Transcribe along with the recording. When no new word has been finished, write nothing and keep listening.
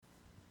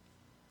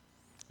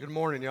Good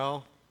morning,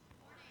 y'all.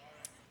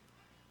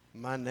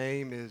 My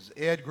name is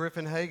Ed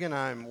Griffin Hagan.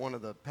 I'm one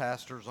of the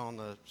pastors on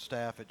the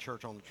staff at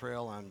Church on the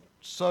Trail. I'm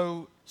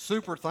so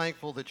super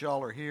thankful that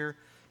y'all are here.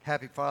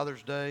 Happy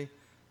Father's Day.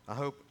 I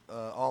hope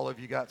all of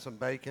you got some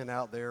bacon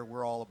out there.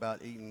 We're all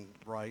about eating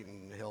right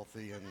and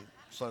healthy and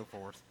so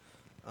forth.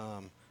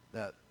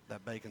 That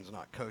bacon's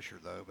not kosher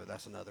though, but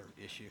that's another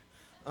issue.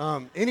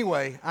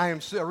 Anyway, I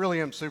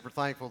really am super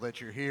thankful that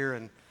you're here.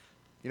 And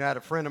I had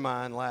a friend of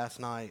mine last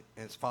night.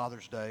 And it's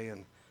Father's Day,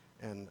 and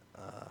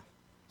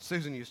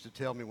Susan used to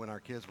tell me when our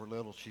kids were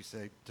little, she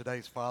said,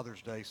 "Today's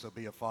Father's Day, so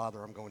be a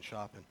father. I'm going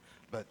shopping."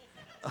 But,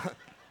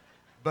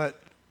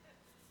 but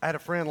I had a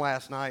friend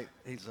last night.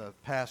 He's a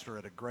pastor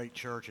at a great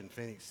church in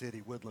Phoenix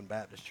City, Woodland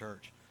Baptist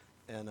Church.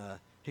 And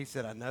he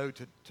said, "I know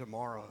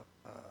tomorrow,"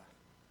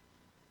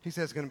 he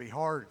said, "it's going to be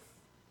hard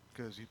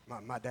because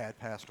my dad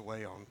passed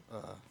away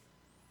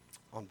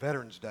on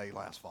Veterans Day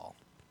last fall."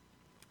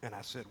 And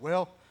I said,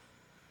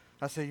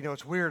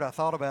 it's weird. I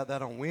thought about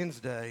that on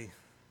Wednesday.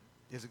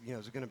 Is it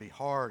going to be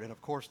hard? And of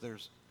course,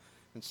 there's,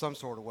 in some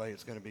sort of way,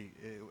 it's going to be.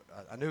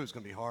 I knew it was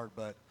going to be hard,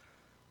 but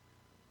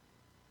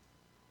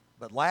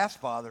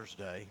last Father's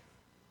Day,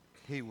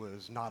 he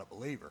was not a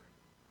believer,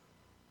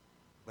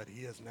 but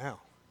he is now.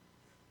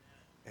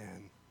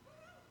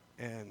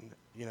 And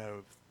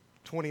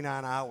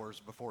 29 hours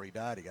before he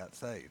died, he got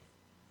saved.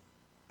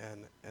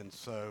 And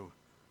so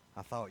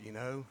I thought,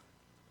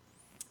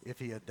 if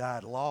he had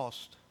died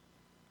lost,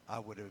 I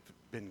would have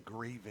been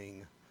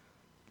grieving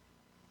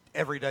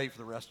every day for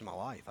the rest of my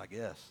life, I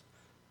guess.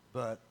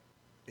 But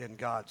in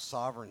God's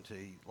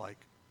sovereignty, like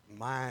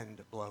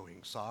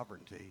mind-blowing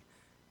sovereignty,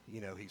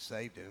 he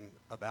saved him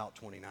about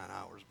 29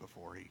 hours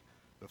before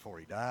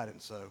he died.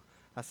 And so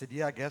I said,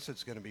 I guess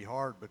it's going to be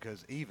hard,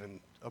 because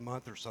even a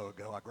month or so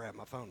ago, I grabbed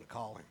my phone to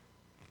call him.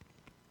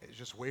 It's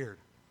just weird.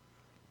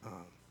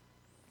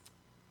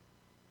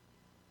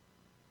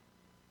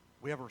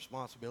 We have a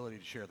responsibility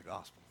to share the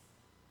gospel.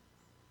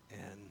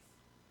 And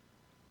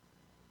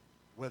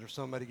whether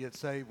somebody gets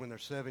saved when they're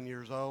 7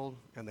 years old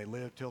and they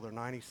live till they're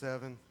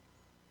 97,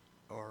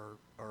 or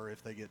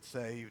if they get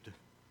saved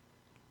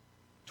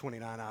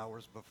 29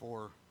 hours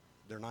before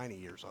they're 90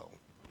 years old,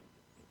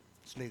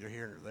 it's neither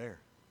here nor there.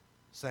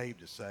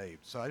 Saved is saved.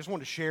 So I just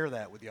wanted to share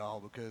that with y'all,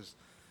 because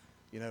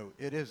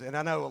it is, and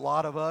I know a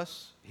lot of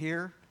us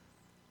here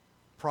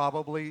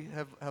probably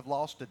have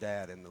lost a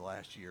dad in the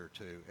last year or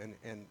two,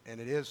 and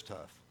it is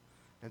tough.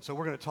 And so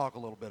we're going to talk a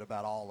little bit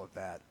about all of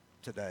that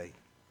today.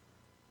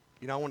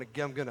 I want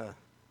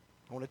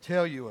to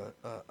tell you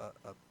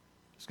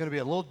it's going to be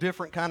a little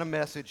different kind of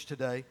message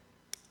today.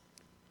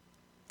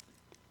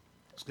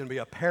 It's going to be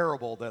a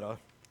parable that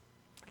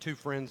two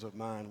friends of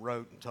mine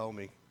wrote and told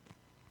me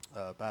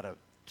about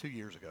 2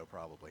 years ago,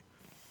 probably.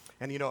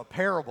 And a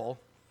parable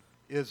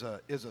is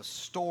a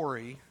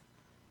story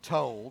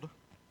told,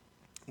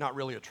 not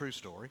really a true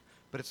story,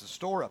 but it's a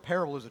story. A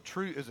parable is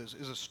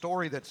a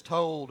story that's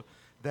told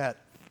that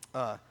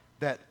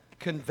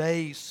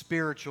conveys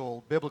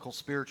biblical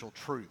spiritual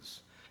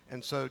truths.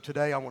 And so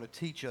today I want to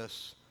teach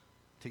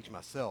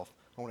myself.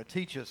 I want to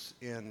teach us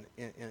in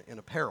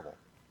a parable.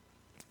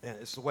 And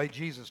it's the way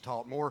Jesus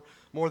taught more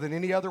than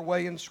any other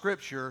way in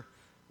Scripture.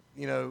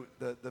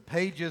 The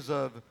pages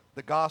of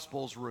the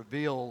Gospels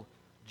reveal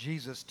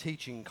Jesus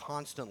teaching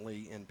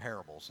constantly in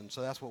parables. And so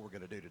that's what we're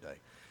going to do today.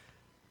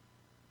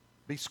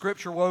 Be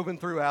Scripture woven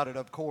throughout it,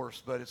 of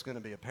course, but it's going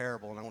to be a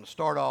parable. And I want to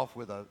start off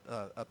with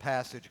a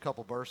passage, a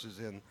couple verses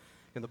in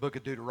the book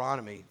of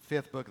Deuteronomy,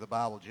 fifth book of the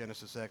Bible: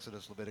 Genesis,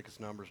 Exodus, Leviticus,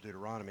 Numbers,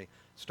 Deuteronomy.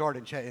 Start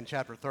in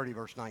chapter 30,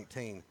 verse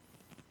 19. The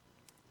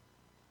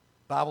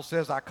Bible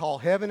says, "I call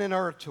heaven and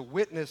earth to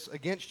witness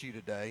against you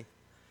today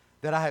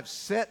that I have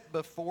set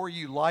before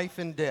you life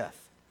and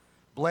death,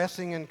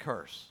 blessing and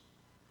curse.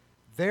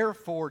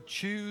 Therefore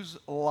choose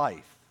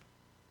life."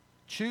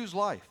 Choose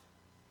life.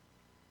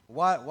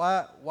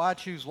 Why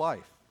choose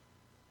life?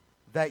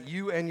 "That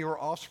you and your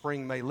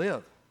offspring may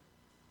live."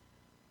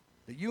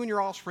 That you and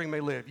your offspring may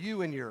live.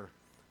 You and your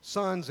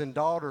sons and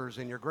daughters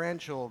and your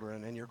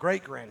grandchildren and your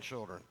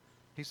great-grandchildren.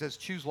 He says,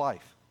 choose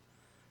life.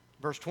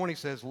 Verse 20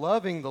 says,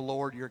 "Loving the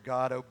Lord your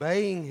God,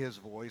 obeying his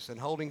voice, and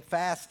holding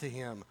fast to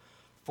him.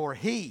 For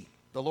he,"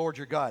 the Lord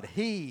your God,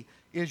 "he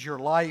is your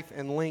life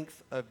and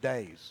length of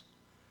days."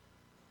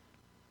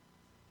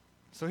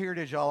 So here it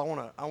is,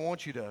 y'all. I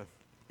want you to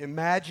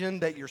imagine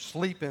that you're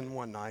sleeping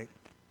one night.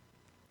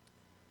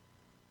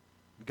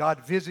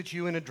 God visits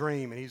you in a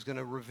dream, and he's going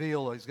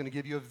to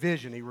give you a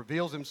vision. He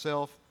reveals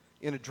himself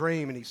in a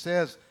dream, and he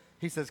says,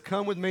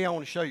 "Come with me, I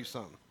want to show you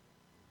something."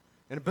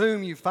 And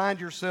boom, you find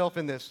yourself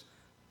in this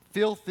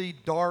filthy,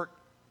 dark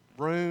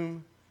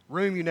room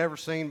you never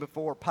seen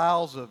before,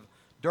 piles of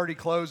dirty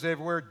clothes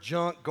everywhere,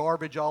 junk,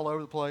 garbage all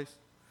over the place,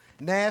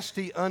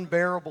 nasty,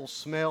 unbearable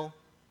smell.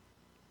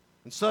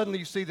 And suddenly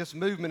you see this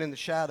movement in the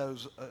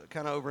shadows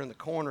kind of over in the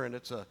corner, and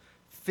it's a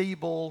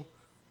feeble,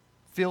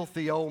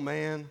 filthy old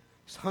man.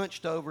 He's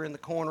hunched over in the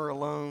corner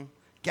alone,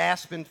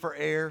 gasping for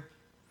air,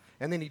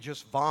 and then he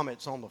just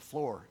vomits on the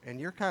floor.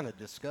 And you're kind of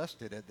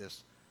disgusted at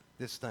this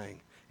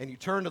thing. And you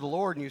turn to the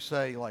Lord and you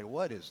say, like,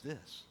 what is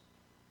this?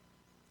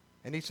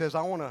 And he says,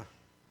 I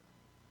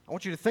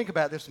want you to think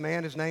about this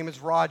man. His name is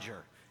Roger.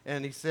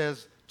 And he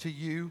says to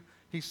you,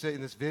 he said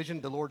in this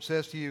vision, the Lord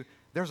says to you,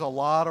 there's a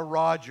lot of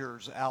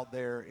Rogers out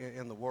there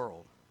in the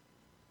world.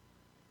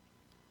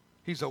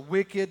 He's a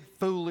wicked,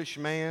 foolish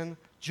man,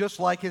 just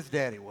like his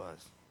daddy was.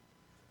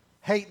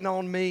 Hating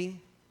on me,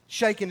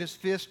 shaking his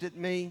fist at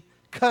me,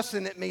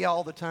 cussing at me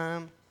all the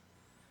time.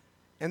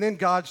 And then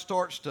God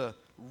starts to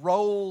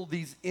roll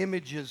these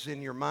images in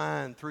your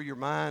mind, through your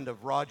mind,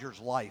 of Roger's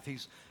life.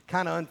 He's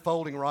kind of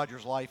unfolding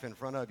Roger's life in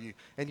front of you.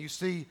 And you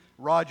see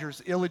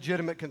Roger's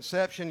illegitimate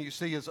conception. You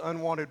see his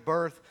unwanted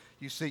birth.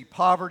 You see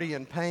poverty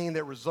and pain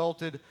that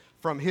resulted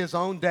from his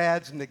own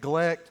dad's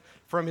neglect,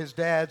 from his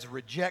dad's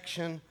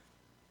rejection,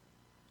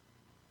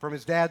 from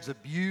his dad's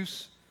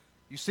abuse.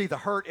 You see the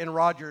hurt in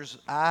Roger's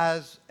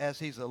eyes as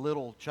he's a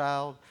little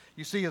child.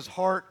 You see his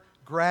heart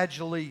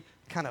gradually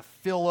kind of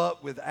fill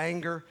up with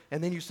anger,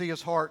 and then you see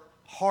his heart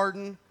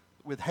harden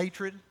with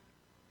hatred.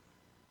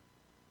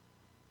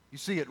 You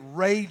see it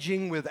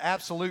raging with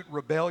absolute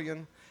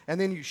rebellion, and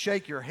then you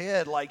shake your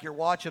head like you're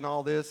watching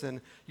all this,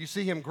 and you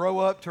see him grow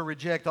up to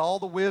reject all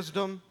the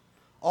wisdom,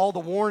 all the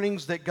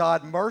warnings that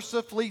God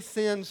mercifully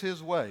sends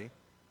his way.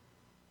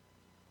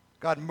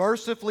 God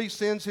mercifully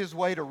sends his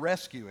way to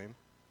rescue him.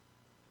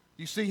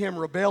 You see him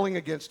rebelling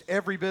against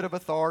every bit of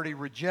authority,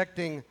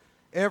 rejecting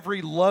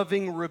every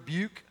loving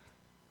rebuke.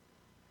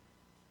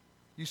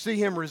 You see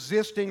him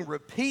resisting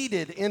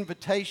repeated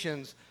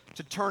invitations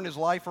to turn his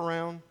life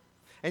around.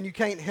 And you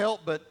can't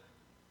help but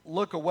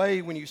look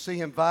away when you see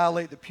him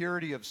violate the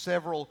purity of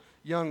several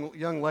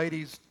young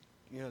ladies,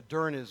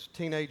 during his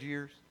teenage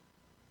years.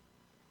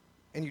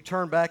 And you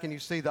turn back and you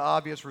see the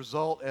obvious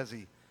result as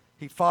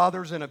he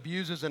fathers and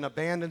abuses and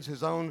abandons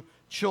his own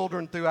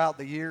children throughout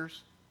the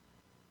years.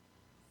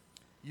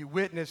 You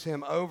witness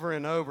him over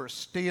and over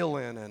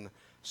stealing and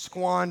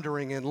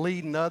squandering and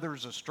leading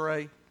others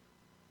astray,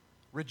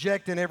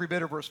 rejecting every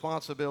bit of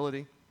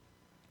responsibility,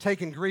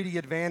 taking greedy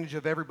advantage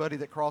of everybody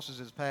that crosses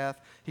his path.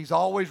 He's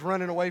always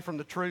running away from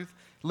the truth,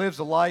 lives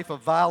a life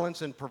of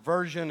violence and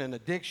perversion and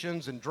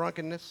addictions and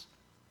drunkenness.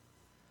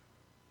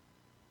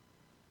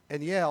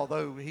 And yeah,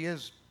 although he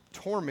is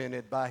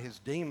tormented by his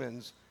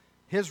demons,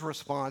 his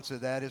response to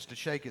that is to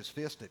shake his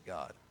fist at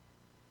God,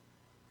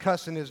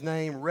 cussing his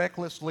name,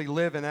 recklessly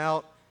living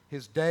out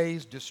his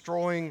days,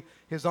 destroying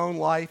his own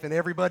life and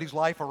everybody's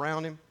life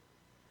around him.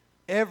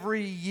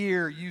 Every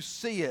year you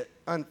see it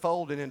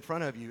unfolding in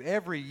front of you.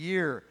 Every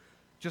year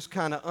just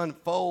kind of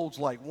unfolds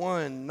like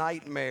one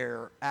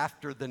nightmare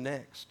after the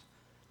next.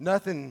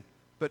 Nothing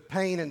but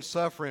pain and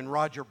suffering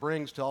Roger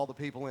brings to all the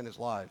people in his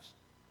lives.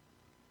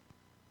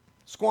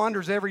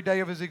 Squanders every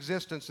day of his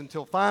existence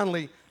until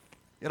finally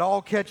it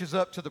all catches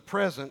up to the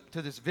present,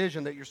 to this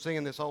vision that you're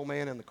seeing this old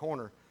man in the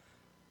corner.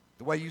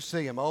 The way you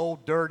see him,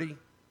 old, dirty,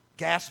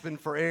 gasping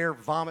for air,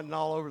 vomiting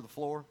all over the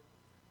floor.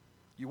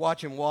 You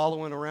watch him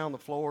wallowing around the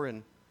floor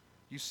and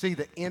you see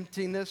the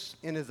emptiness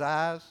in his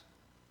eyes.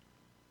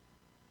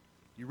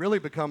 You really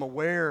become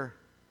aware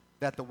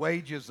that the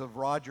wages of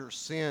Roger's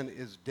sin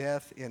is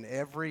death in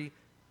every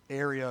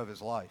area of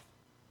his life.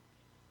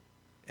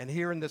 And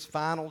here in this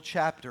final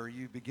chapter,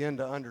 you begin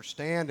to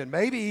understand, and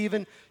maybe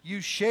even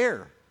you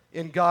share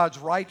in God's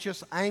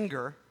righteous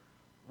anger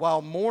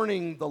while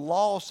mourning the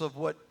loss of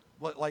what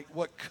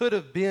could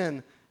have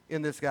been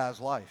in this guy's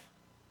life.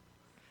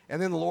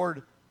 And then the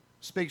Lord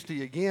speaks to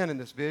you again in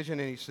this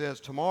vision, and he says,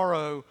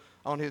 tomorrow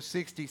on his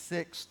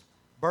 66th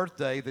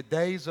birthday, the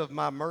days of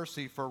my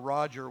mercy for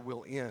Roger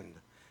will end,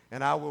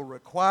 and I will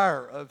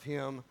require of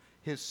him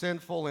his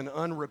sinful and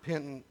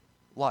unrepentant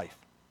life.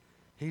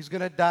 He's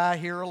going to die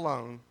here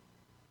alone,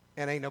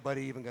 and ain't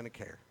nobody even going to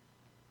care.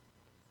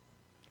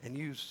 And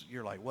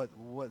you're like, what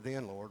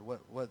then, Lord?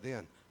 What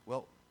then?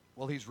 Well,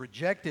 he's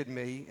rejected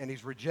me, and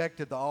he's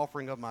rejected the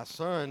offering of my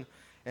son,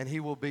 and he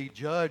will be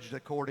judged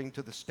according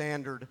to the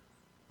standard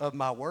of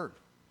my word.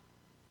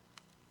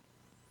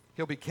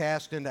 He'll be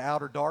cast into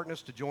outer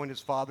darkness to join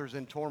his fathers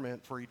in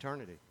torment for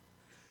eternity.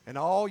 And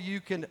all you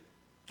can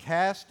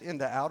cast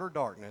into outer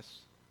darkness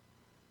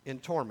in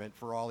torment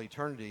for all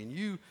eternity. And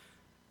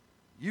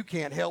you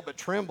can't help but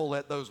tremble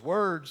at those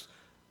words,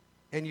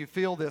 and you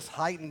feel this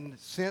heightened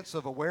sense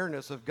of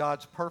awareness of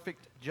God's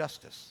perfect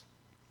justice.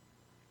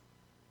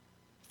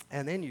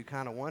 And then you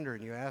kind of wonder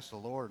and you ask the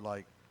Lord,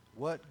 like,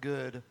 what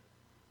good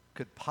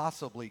could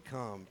possibly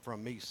come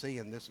from me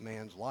seeing this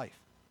man's life?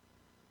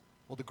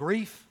 Well, the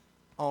grief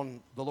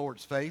on the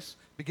Lord's face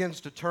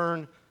begins to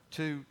turn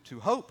to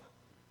hope.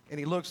 And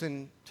he looks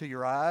into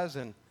your eyes,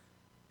 and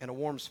a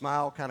warm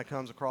smile kind of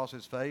comes across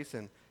his face,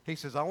 and he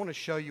says, I want to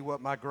show you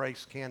what my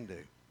grace can do.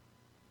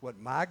 What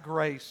my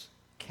grace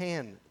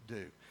can do.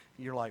 And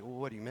you're like, well,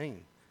 what do you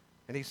mean?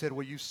 And he said,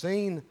 well, you've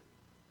seen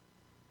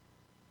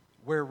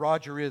where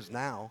Roger is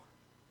now,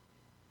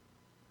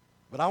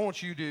 but I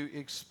want you to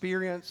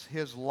experience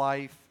his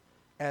life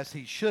as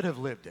he should have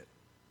lived it,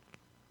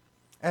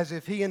 as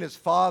if he and his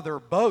father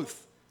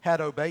both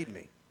had obeyed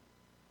me.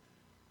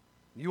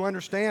 You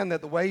understand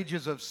that the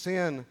wages of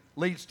sin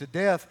leads to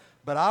death,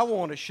 but I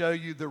want to show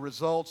you the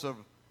results of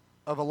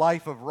a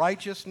life of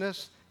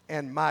righteousness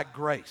and my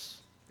grace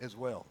as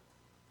well.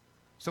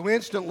 So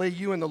instantly,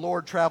 you and the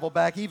Lord travel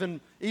back even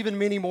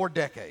many more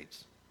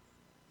decades.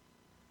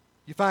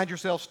 You find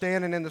yourself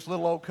standing in this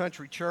little old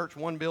country church,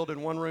 one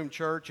building, one room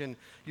church, and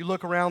you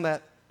look around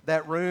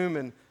that room,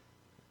 and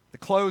the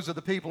clothes of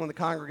the people in the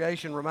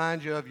congregation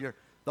remind you of the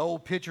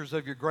old pictures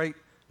of your great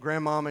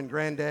grandmama and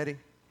granddaddy.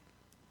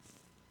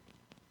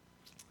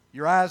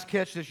 Your eyes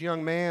catch this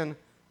young man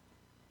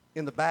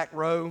in the back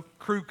row,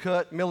 crew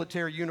cut,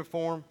 military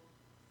uniform.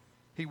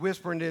 He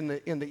whispered in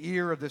the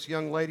ear of this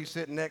young lady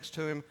sitting next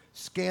to him,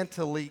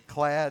 scantily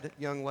clad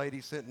young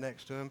lady sitting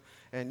next to him,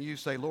 and you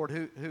say,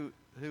 Lord,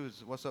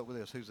 what's up with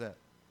this? Who's that?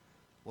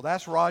 Well,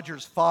 that's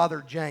Roger's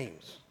father,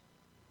 James.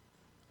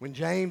 When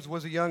James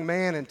was a young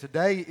man, and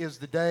today is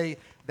the day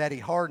that he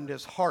hardened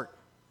his heart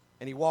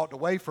and he walked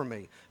away from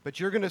me. But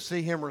you're going to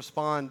see him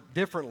respond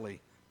differently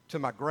to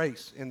my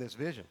grace in this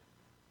vision.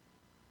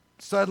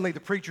 Suddenly, the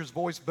preacher's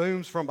voice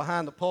booms from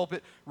behind the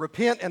pulpit,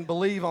 repent and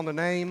believe on the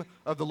name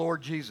of the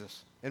Lord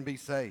Jesus and be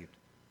saved.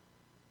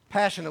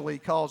 Passionately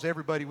calls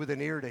everybody with an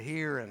ear to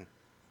hear and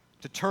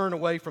to turn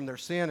away from their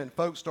sin, and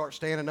folks start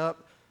standing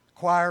up.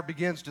 Choir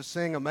begins to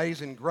sing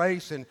Amazing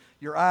Grace, and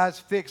your eyes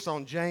fix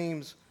on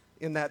James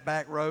in that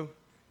back row,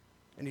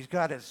 and he's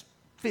got his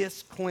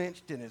fists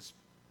clenched and his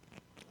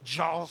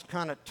jaws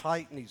kind of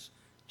tight, and he's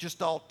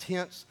just all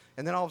tense,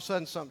 and then all of a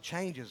sudden something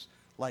changes,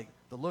 like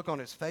the look on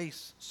his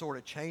face sort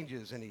of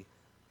changes, and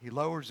he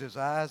lowers his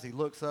eyes, he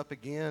looks up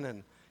again,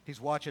 and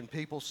he's watching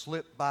people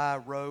slip by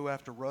row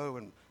after row,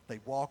 and they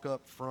walk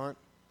up front,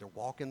 they're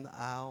walking the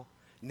aisle,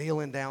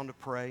 kneeling down to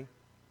pray,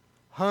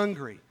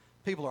 hungry.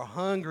 People are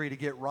hungry to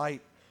get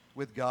right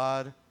with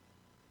God.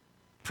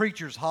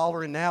 Preachers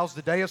hollering, now's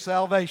the day of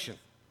salvation.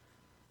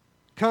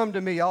 Come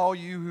to me, all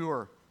you who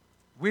are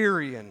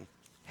weary and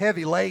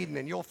heavy laden,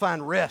 and you'll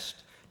find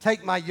rest.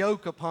 Take my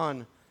yoke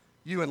upon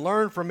you and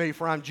learn from me,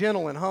 for I'm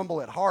gentle and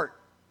humble at heart.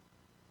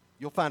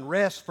 You'll find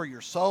rest for your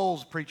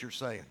souls, preacher's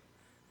saying.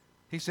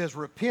 He says,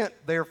 repent,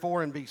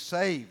 therefore, and be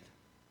saved,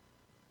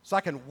 so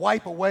I can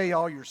wipe away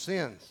all your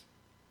sins.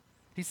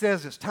 He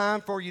says, it's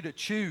time for you to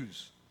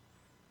choose.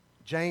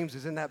 James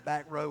is in that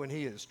back row, and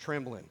he is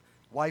trembling,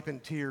 wiping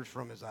tears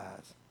from his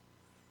eyes.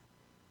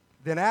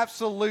 Then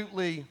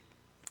absolutely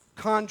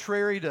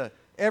contrary to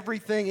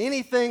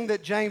anything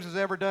that James has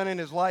ever done in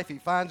his life, he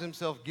finds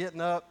himself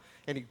getting up,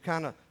 and he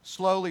kind of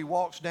slowly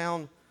walks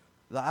down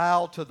the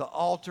aisle to the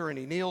altar, and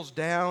he kneels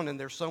down, and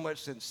there's so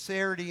much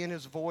sincerity in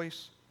his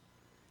voice.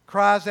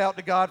 Cries out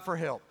to God for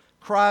help.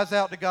 Cries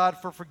out to God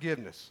for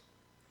forgiveness.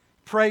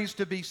 Prays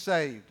to be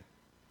saved.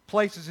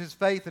 Places his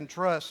faith and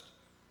trust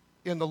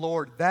in the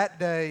Lord that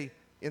day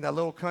in that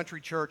little country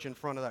church in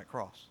front of that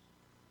cross.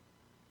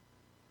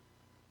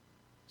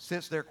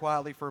 Sits there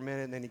quietly for a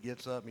minute, and then he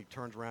gets up and he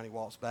turns around, he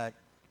walks back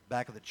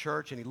of the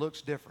church, and he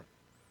looks different.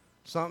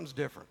 Something's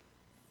different.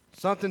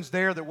 Something's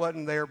there that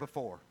wasn't there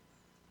before.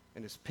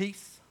 And it's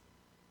peace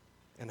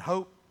and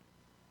hope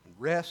and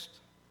rest.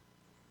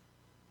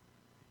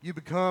 You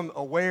become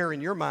aware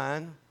in your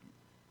mind,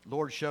 the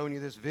Lord's showing you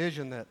this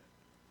vision, that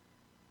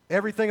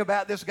everything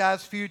about this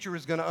guy's future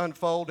is going to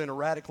unfold in a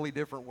radically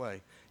different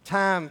way.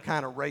 Time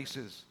kind of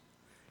races,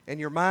 and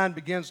your mind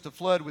begins to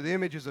flood with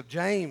images of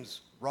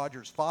James,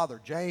 Roger's father.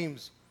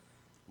 James'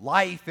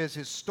 life as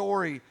his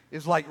story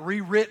is like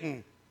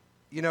rewritten,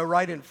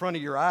 right in front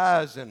of your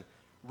eyes. And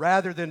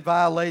rather than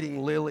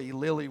violating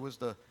Lily was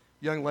the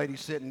young lady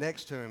sitting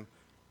next to him,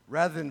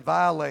 rather than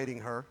violating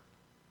her,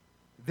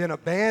 then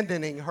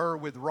abandoning her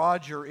with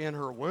Roger in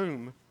her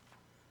womb,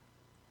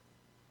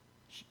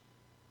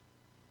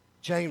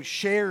 James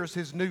shares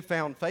his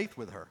newfound faith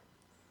with her.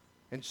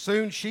 And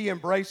soon she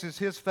embraces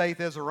his faith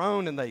as her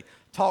own, and they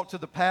talk to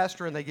the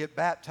pastor, and they get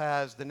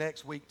baptized the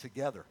next week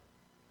together.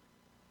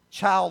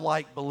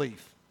 Childlike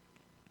belief.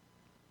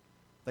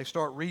 They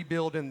start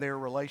rebuilding their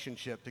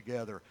relationship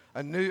together.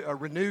 A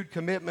renewed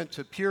commitment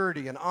to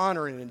purity and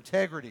honor and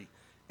integrity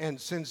and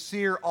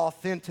sincere,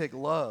 authentic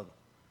love.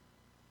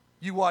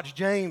 You watch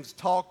James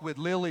talk with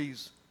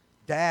Lily's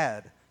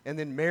dad and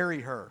then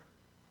marry her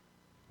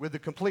with the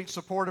complete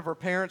support of her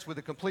parents, with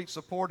the complete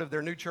support of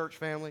their new church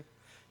family.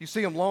 You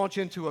see them launch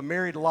into a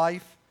married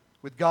life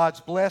with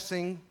God's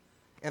blessing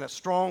and a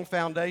strong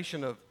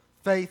foundation of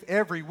faith.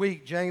 Every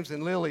week, James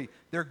and Lily,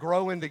 they're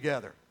growing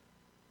together.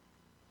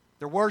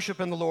 They're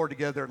worshiping the Lord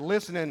together,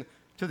 listening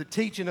to the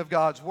teaching of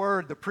God's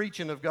Word, the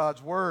preaching of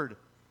God's Word.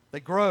 They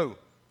grow.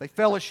 They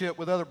fellowship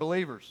with other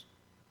believers.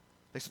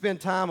 They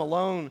spend time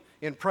alone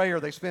in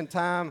prayer. They spend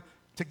time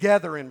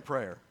together in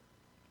prayer.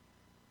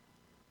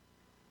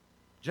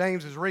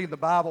 James is reading the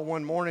Bible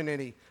one morning, and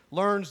he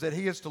learns that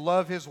he is to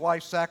love his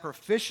wife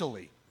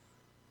sacrificially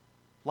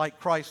like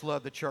Christ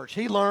loved the church.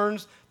 He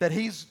learns that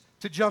he's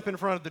to jump in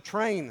front of the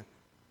train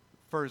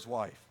for his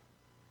wife.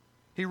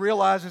 He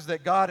realizes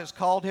that God has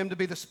called him to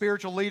be the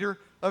spiritual leader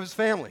of his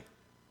family.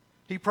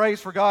 He prays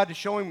for God to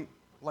show him,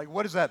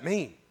 what does that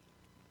mean?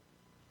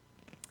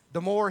 The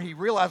more he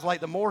realizes,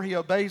 the more he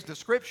obeys the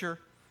Scripture,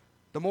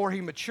 the more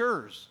he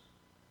matures,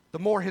 the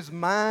more his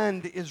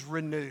mind is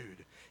renewed.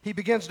 He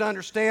begins to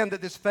understand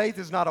that this faith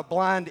is not a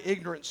blind,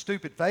 ignorant,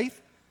 stupid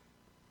faith.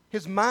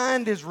 His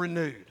mind is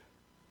renewed.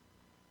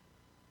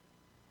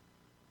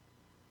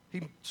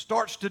 He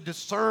starts to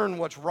discern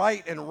what's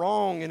right and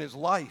wrong in his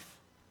life.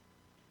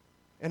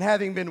 And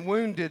having been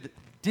wounded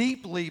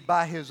deeply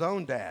by his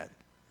own dad,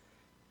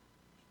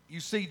 you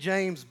see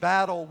James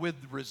battle with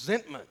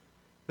resentment,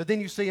 but then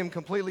you see him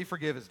completely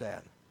forgive his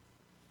dad.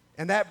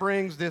 And that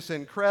brings this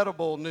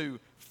incredible new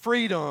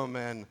freedom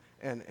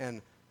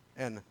and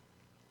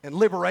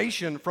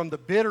liberation from the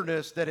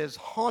bitterness that has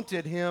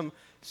haunted him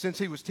since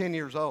he was 10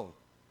 years old.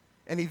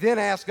 And he then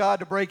asks God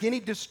to break any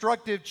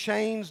destructive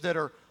chains that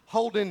are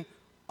holding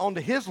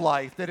onto his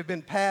life that have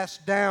been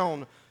passed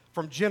down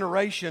from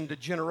generation to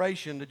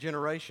generation to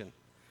generation.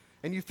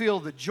 And you feel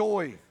the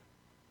joy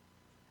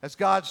as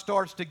God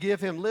starts to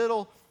give him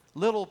little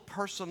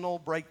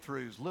personal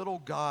breakthroughs,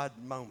 little God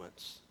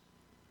moments.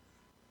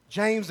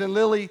 James and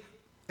Lily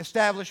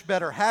establish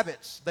better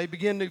habits. They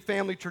begin new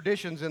family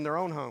traditions in their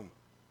own home.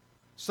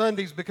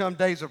 Sundays become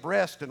days of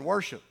rest and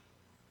worship.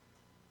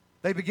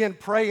 They begin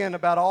praying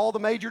about all the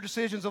major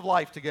decisions of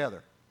life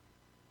together.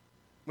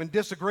 When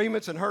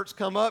disagreements and hurts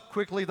come up,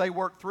 quickly they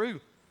work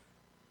through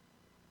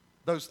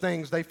those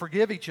things. They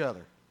forgive each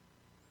other.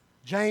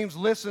 James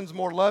listens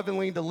more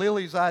lovingly to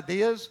Lily's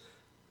ideas,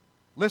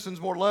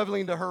 listens more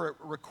lovingly to her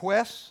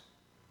requests.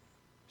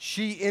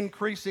 She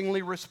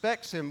increasingly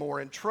respects him more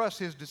and trusts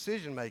his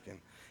decision making.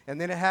 And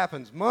then it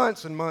happens,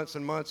 months and months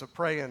and months of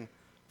praying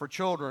for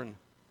children.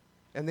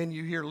 And then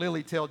you hear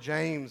Lily tell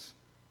James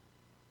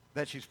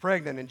that she's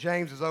pregnant, and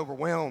James is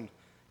overwhelmed.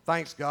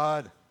 Thanks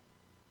God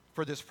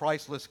for this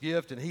priceless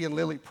gift. And he and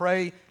Lily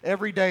pray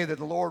every day that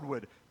the Lord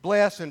would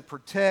bless and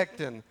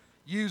protect and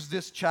use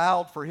this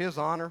child for his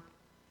honor.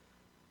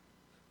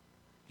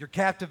 You're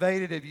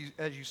captivated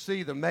as you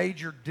see the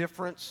major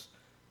difference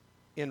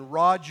in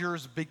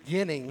Roger's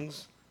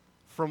beginnings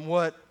from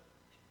what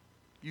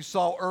you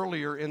saw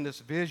earlier in this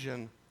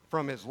vision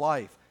from his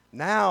life.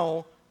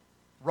 Now,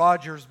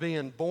 Roger's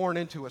being born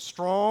into a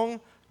strong,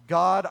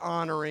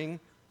 God-honoring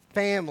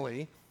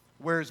family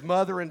where his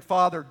mother and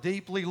father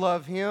deeply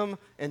love him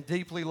and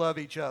deeply love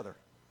each other.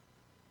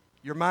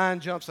 Your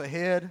mind jumps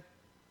ahead.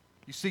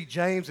 You see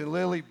James and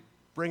Lily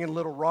bringing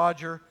little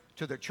Roger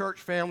to their church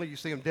family. You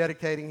see them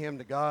dedicating him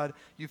to God.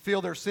 You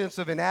feel their sense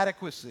of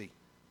inadequacy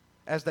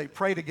as they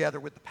pray together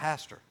with the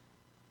pastor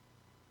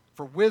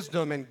for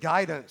wisdom and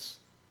guidance,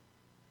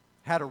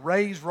 how to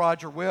raise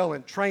Roger well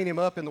and train him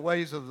up in the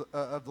ways of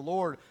the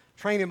Lord,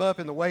 train him up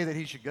in the way that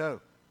he should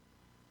go.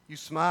 You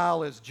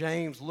smile as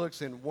James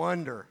looks in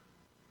wonder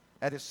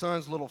at his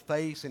son's little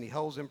face, and he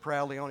holds him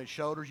proudly on his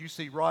shoulders. You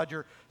see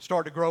Roger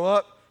start to grow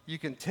up. You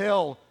can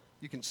tell,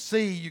 you can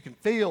see, you can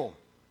feel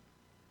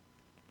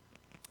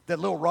that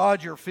little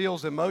Roger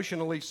feels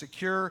emotionally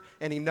secure,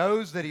 and he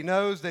knows that he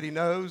knows that he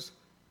knows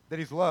that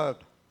he's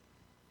loved.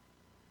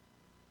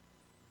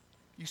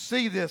 You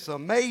see this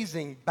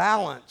amazing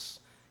balance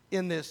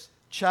in this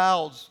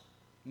child's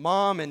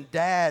mom and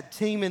dad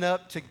teaming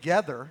up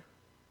together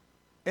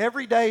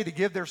every day to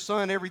give their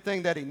son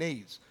everything that he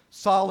needs.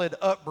 Solid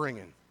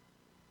upbringing.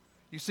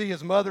 You see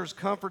his mother's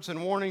comforts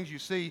and warnings. You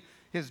see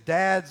his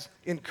dad's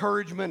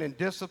encouragement and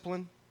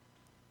discipline.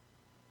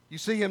 You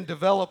see him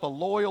develop a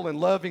loyal and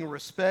loving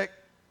respect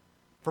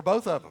for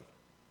both of them.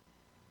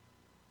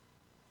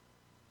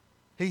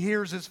 He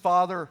hears his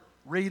father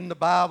reading the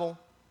Bible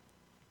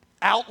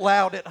out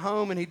loud at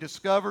home, and he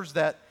discovers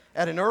that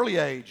at an early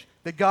age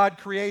that God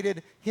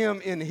created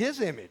him in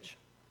his image,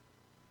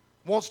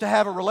 wants to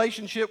have a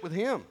relationship with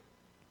him.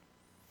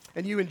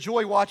 And you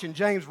enjoy watching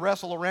James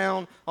wrestle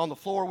around on the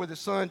floor with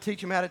his son,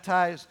 teach him how to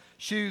tie his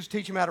shoes,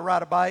 teach him how to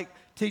ride a bike,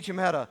 teach him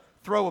how to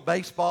throw a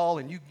baseball,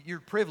 and you're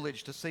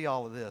privileged to see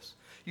all of this.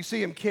 You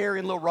see him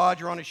carrying little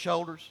Roger on his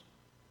shoulders.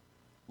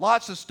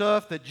 Lots of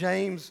stuff that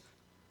James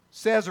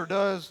says or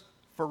does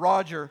for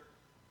Roger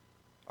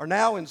are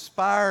now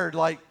inspired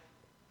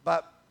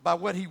by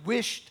what he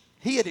wished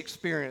he had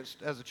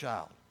experienced as a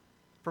child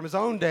from his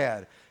own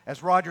dad.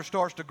 As Roger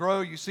starts to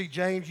grow, you see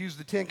James use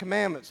the 10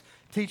 Commandments,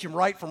 teach him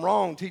right from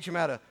wrong, teach him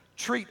how to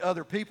treat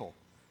other people.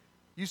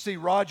 You see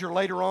Roger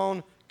later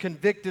on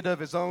convicted of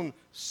his own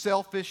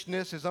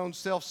selfishness, his own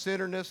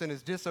self-centeredness, and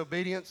his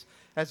disobedience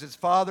as his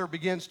father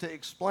begins to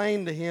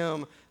explain to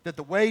him that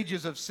the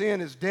wages of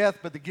sin is death,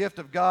 but the gift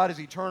of God is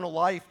eternal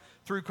life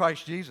through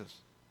Christ Jesus.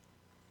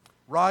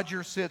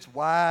 Roger sits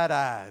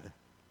wide-eyed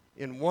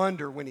in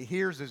wonder when he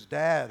hears his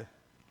dad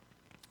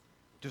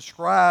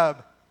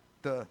describe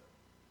the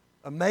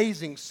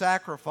amazing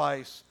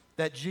sacrifice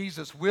that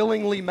Jesus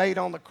willingly made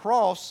on the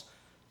cross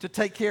to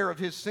take care of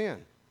his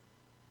sin.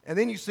 And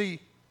then you see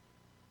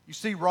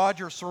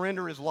Roger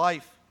surrender his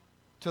life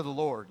to the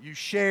Lord. You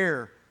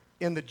share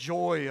in the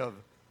joy of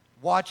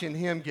watching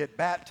him get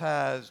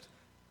baptized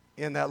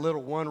in that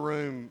little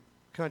one-room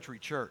country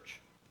church.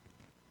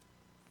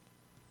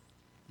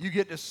 You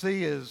get to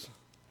see his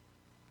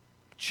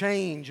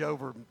change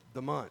over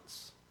the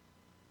months.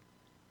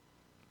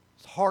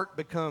 His heart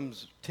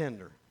becomes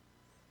tender.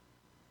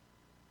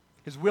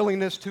 His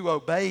willingness to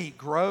obey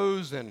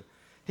grows, and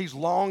he's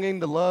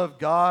longing to love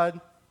God.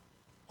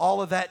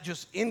 All of that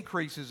just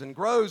increases and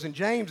grows, and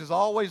James is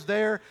always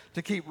there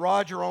to keep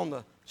Roger on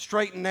the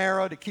straight and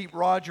narrow, to keep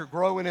Roger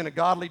growing in a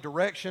godly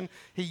direction.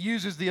 He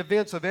uses the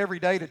events of every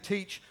day to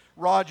teach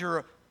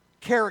Roger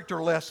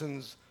character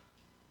lessons,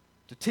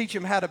 to teach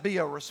him how to be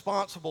a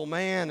responsible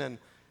man. And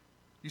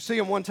you see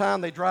him one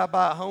time, they drive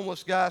by a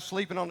homeless guy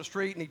sleeping on the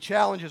street, and he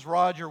challenges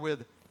Roger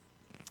with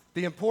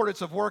the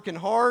importance of working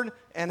hard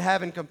and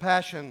having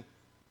compassion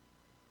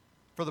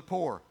for the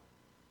poor.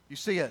 You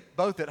see it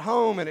both at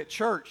home and at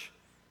church.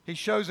 He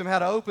shows him how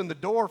to open the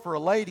door for a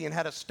lady and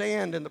how to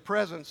stand in the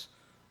presence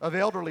of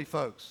elderly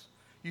folks.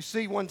 You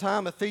see one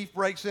time a thief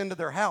breaks into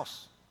their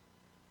house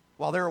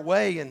while they're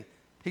away, and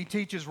he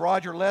teaches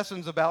Roger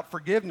lessons about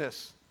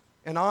forgiveness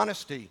and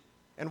honesty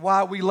and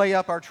why we lay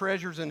up our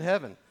treasures in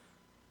heaven.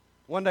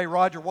 One day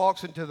Roger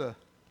walks into the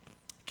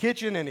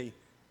kitchen and he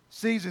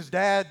sees his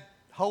dad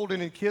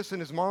holding and kissing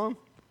his mom.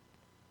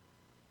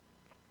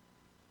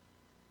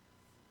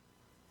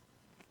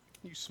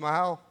 You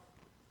smile.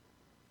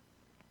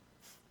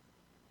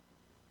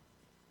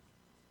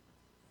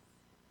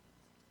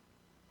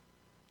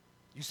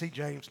 You see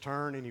James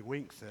turn and he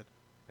winks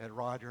at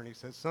Roger and he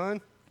says, "Son,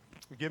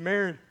 we get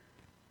married."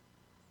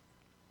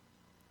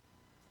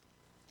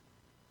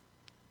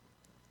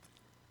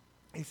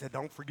 He said,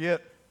 "Don't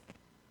forget,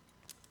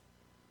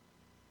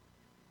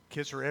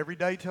 kiss her every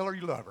day, tell her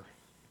you love her."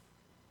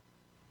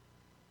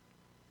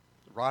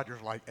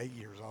 Roger's like 8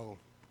 years old.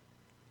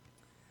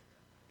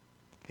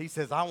 He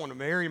says, "I want to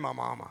marry my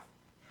mama.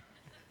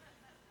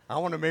 I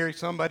want to marry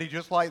somebody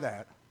just like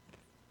that."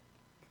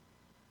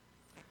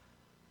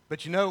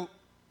 But you know,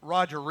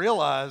 Roger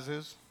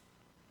realizes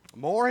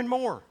more and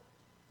more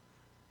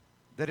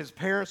that his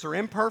parents are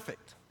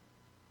imperfect,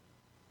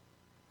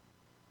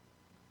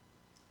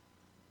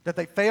 that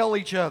they fail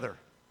each other.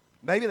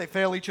 Maybe they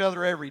fail each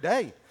other every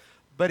day.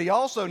 But he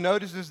also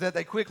notices that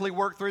they quickly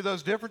work through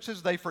those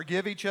differences. They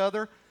forgive each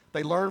other.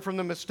 They learn from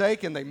the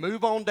mistake, and they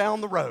move on down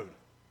the road.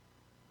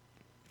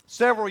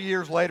 Several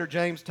years later,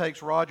 James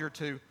takes Roger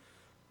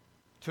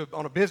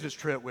on a business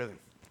trip with him.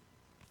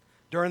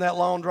 During that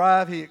long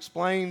drive, he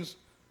explains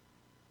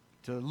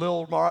to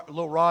little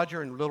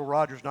Roger, and little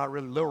Roger's not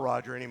really little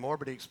Roger anymore,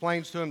 but he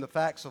explains to him the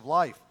facts of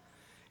life.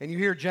 And you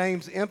hear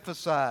James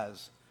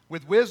emphasize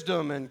with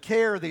wisdom and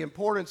care the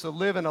importance of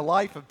living a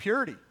life of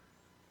purity.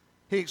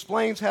 He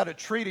explains how to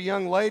treat a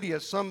young lady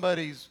as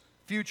somebody's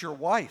future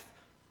wife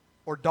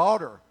or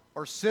daughter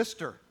or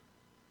sister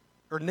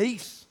or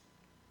niece,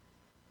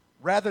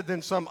 rather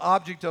than some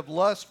object of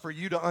lust for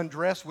you to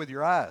undress with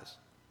your eyes.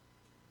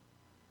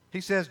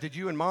 He says, "Did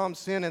you and Mom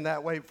sin in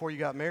that way before you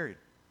got married?"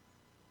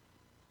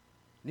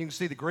 And you can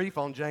see the grief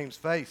on James'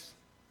 face.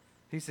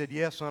 He said,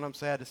 "Yes, son, I'm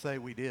sad to say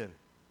we did.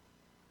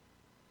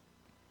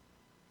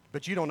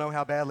 But you don't know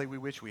how badly we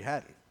wish we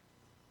hadn't.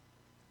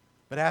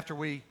 But after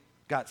we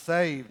got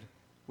saved,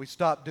 we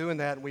stopped doing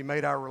that, and we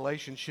made our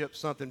relationship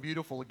something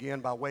beautiful again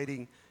by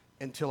waiting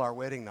until our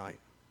wedding night,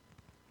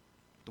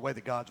 the way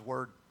that God's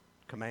Word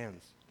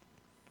commands."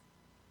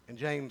 And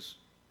James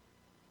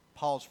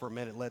paused for a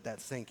minute, let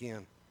that sink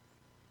in.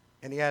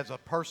 And he adds a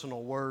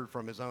personal word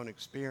from his own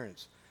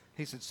experience.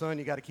 He said, "Son,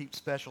 you got to keep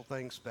special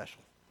things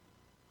special."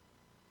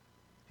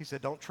 He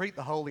said, "Don't treat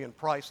the holy and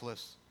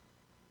priceless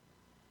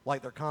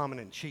like they're common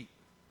and cheap."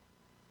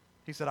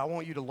 He said, "I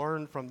want you to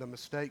learn from the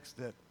mistakes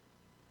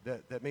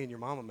that me and your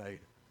mama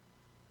made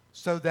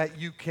so that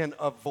you can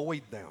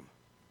avoid them."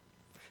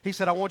 He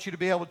said, "I want you to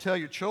be able to tell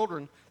your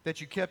children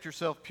that you kept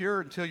yourself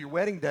pure until your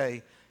wedding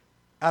day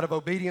out of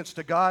obedience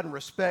to God and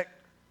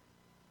respect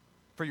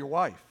for your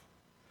wife."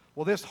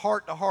 Well, this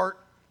heart-to-heart,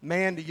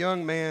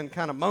 man-to-young man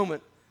kind of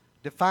moment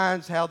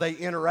defines how they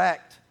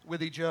interact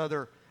with each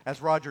other as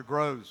Roger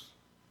grows,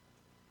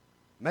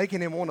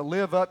 making him want to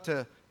live up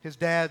to his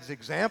dad's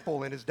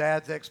example and his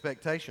dad's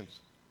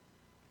expectations.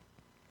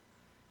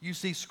 You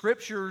see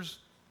scriptures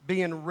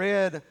being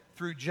read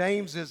through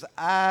James's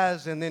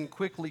eyes and then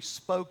quickly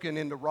spoken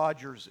into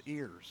Roger's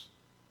ears.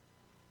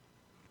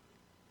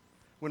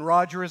 When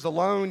Roger is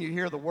alone, you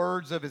hear the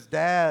words of his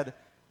dad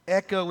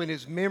echo in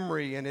his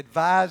memory and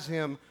advise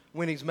him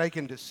when he's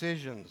making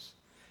decisions.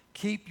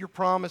 Keep your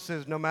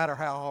promises no matter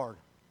how hard.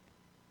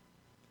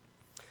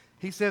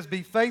 He says,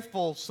 "Be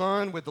faithful,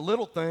 son, with the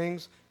little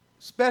things,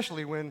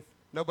 especially when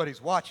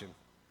nobody's watching.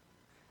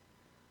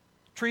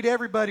 Treat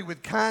everybody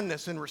with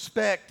kindness and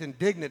respect and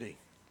dignity,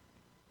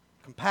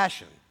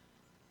 compassion."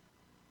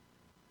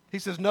 He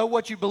says, "Know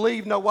what you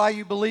believe, know why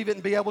you believe it,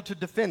 and be able to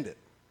defend it.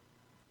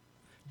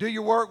 Do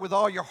your work with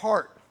all your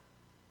heart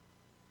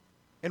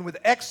and with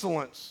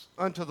excellence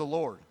unto the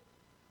Lord.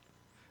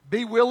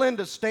 Be willing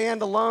to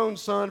stand alone,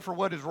 son, for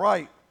what is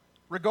right,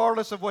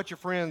 regardless of what your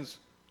friends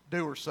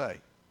do or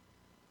say."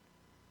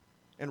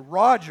 And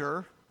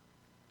Roger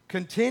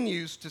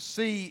continues to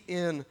see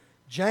in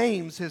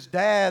James, his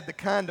dad, the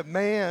kind of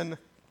man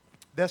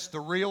that's the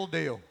real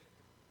deal.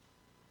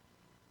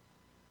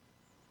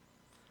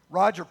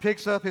 Roger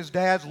picks up his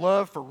dad's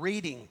love for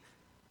reading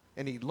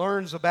and he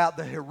learns about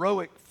the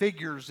heroic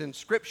figures in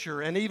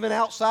Scripture and even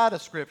outside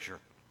of Scripture.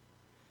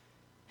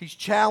 He's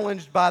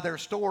challenged by their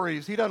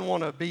stories. He doesn't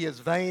want to be as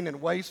vain and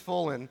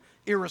wasteful and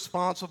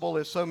irresponsible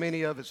as so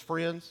many of his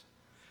friends.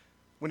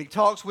 When he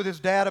talks with his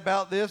dad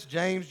about this,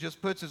 James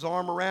just puts his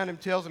arm around him,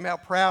 tells him how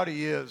proud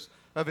he is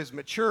of his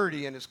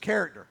maturity and his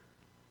character.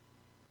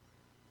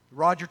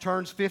 Roger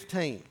turns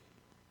 15.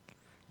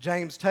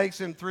 James takes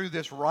him through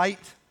this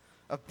rite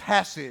of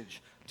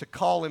passage to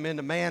call him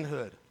into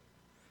manhood.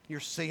 You're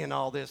seeing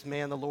all this,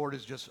 man. The Lord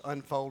is just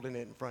unfolding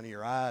it in front of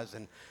your eyes.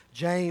 And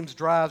James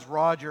drives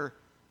Roger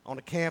on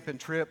a camping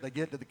trip. They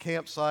get to the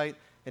campsite,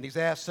 and he's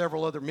asked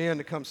several other men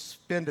to come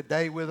spend a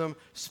day with him,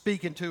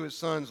 speaking to his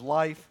son's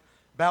life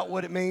about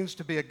what it means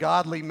to be a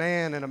godly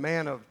man and a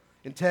man of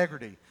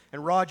integrity.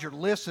 And Roger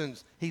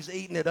listens. He's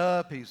eating it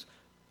up. He's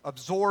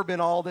absorbing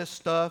all this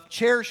stuff,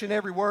 cherishing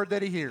every word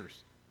that he hears.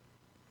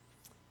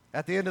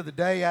 At the end of the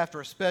day,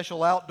 after a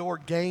special outdoor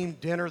game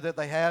dinner that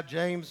they have,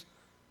 James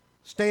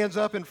stands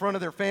up in front of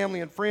their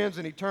family and friends,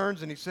 and he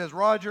turns and he says,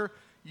 "Roger,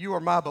 you are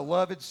my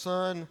beloved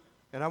son,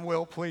 and I'm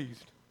well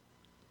pleased."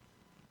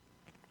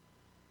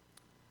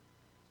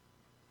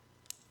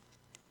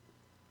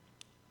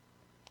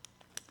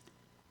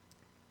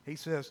 He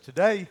says,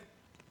 "Today,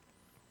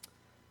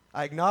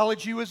 I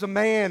acknowledge you as a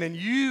man, and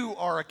you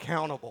are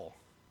accountable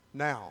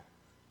now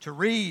to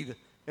read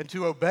and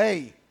to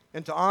obey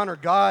and to honor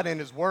God and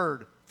His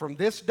Word. From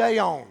this day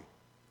on,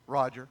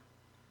 Roger,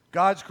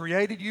 God's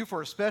created you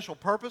for a special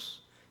purpose.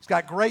 He's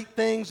got great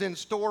things in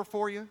store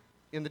for you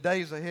in the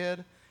days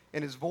ahead."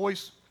 And his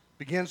voice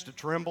begins to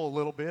tremble a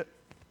little bit.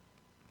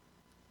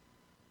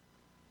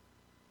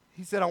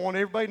 He said, "I want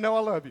everybody to know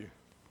I love you.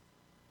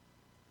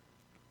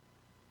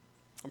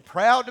 I'm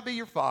proud to be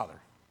your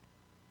father."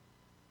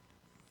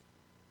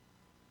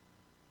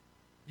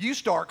 You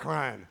start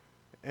crying,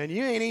 and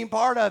you ain't even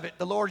part of it.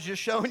 The Lord's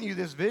just showing you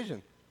this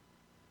vision.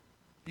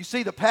 You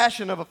see the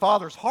passion of a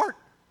father's heart,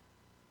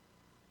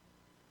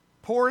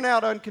 pouring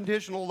out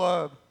unconditional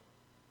love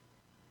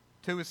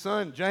to his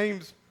son.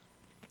 James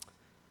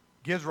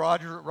gives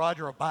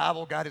Roger a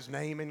Bible, got his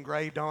name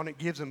engraved on it,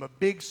 gives him a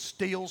big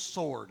steel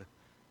sword.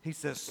 He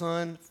says,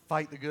 "Son,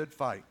 fight the good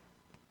fight.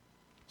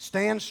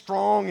 Stand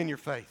strong in your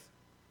faith."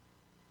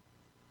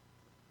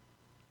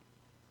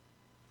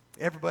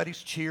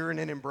 Everybody's cheering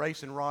and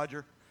embracing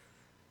Roger.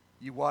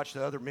 You watch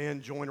the other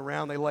men join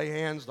around. They lay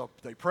hands.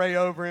 They pray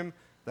over him.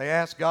 They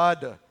ask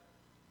God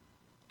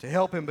to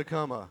help him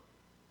become a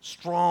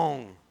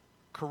strong,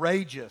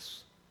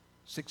 courageous,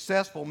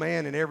 successful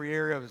man in every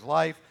area of his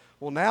life.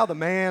 Well, now the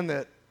man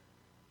that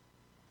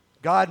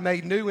God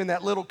made new in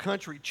that little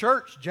country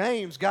church,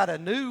 James, got a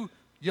new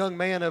young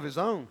man of his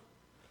own.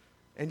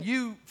 And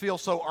you feel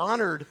so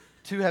honored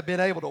to have been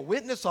able to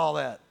witness all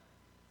that.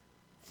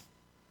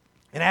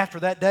 And after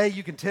that day,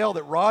 you can tell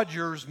that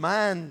Roger's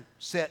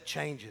mindset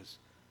changes.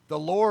 The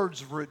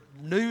Lord's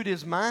renewed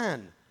his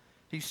mind.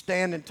 He's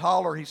standing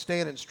taller, he's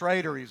standing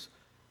straighter, he's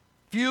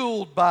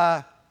fueled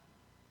by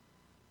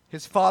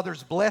his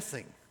father's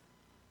blessing.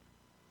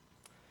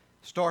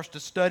 Starts to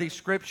study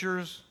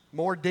scriptures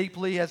more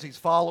deeply as he's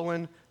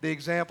following the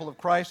example of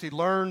Christ. He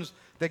learns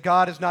that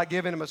God has not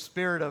given him a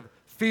spirit of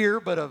fear,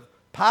 but of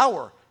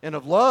power and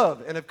of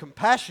love and of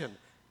compassion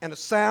and a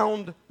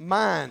sound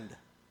mind.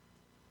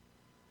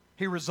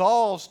 He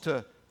resolves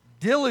to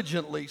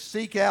diligently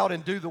seek out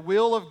and do the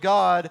will of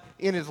God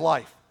in his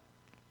life.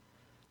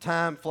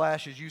 Time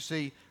flashes. You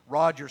see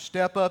Roger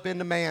step up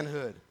into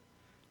manhood,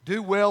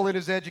 do well in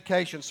his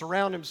education,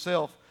 surround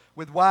himself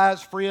with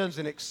wise friends,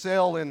 and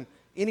excel in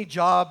any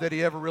job that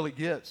he ever really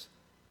gets.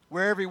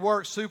 Wherever he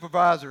works,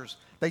 supervisors,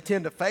 they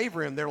tend to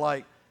favor him. They're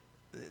like,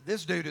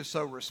 "This dude is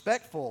so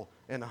respectful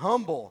and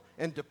humble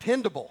and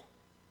dependable."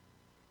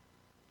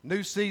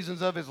 New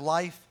seasons of his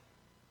life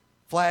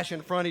flash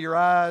in front of your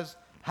eyes,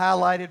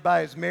 highlighted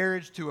by his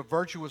marriage to a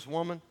virtuous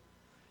woman.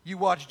 You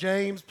watch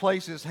James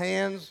place his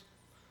hands,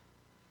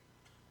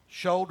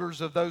 shoulders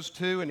of those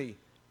two, and he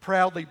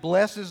proudly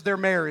blesses their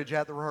marriage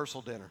at the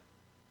rehearsal dinner.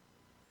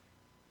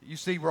 You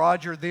see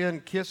Roger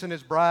then kissing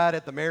his bride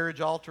at the marriage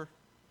altar.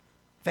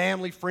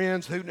 Family,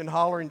 friends hooting and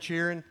hollering,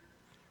 cheering.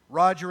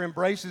 Roger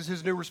embraces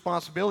his new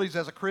responsibilities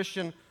as a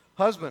Christian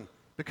husband,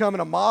 becoming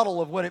a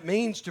model of what it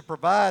means to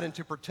provide and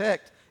to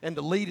protect and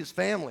to lead his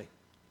family.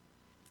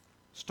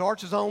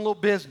 Starts his own little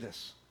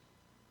business,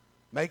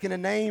 making a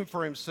name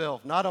for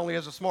himself, not only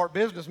as a smart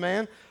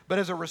businessman, but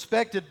as a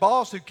respected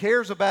boss who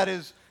cares about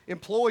his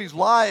employees'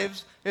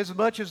 lives as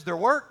much as their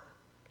work,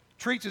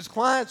 treats his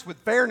clients with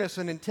fairness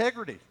and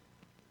integrity.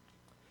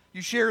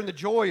 You share in the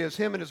joy as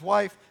him and his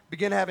wife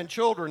begin having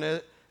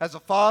children. As a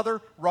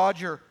father,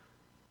 Roger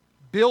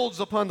builds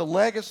upon the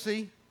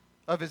legacy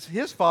of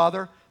his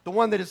father, the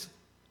one that is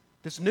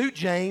this new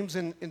James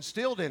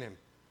instilled in him,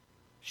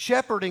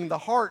 shepherding the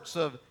hearts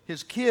of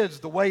his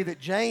kids the way that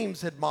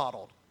James had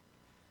modeled.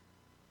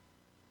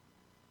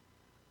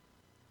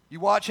 You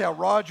watch how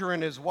Roger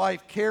and his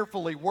wife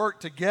carefully work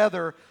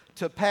together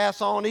to pass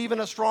on even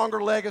a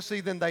stronger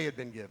legacy than they had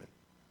been given.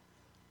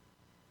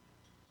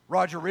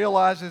 Roger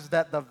realizes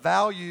that the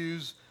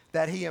values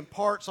that he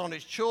imparts on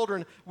his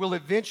children will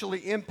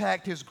eventually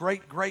impact his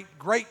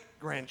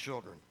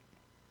great-great-great-grandchildren.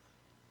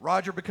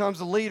 Roger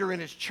becomes a leader in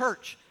his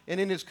church and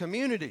in his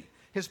community.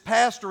 His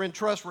pastor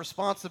entrusts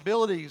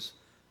responsibilities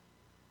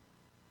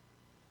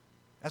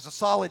as a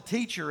solid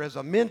teacher, as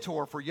a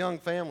mentor for young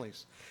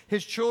families.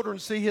 His children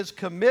see his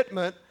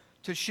commitment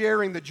to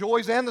sharing the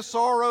joys and the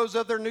sorrows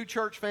of their new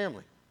church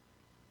family.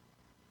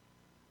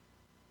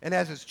 And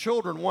as his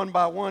children, one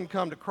by one,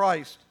 come to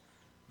Christ,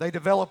 they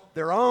develop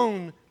their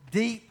own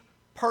deep,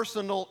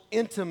 personal,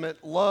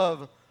 intimate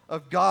love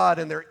of God,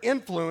 and they're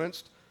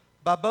influenced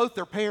by both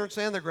their parents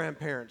and their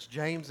grandparents,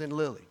 James and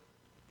Lily.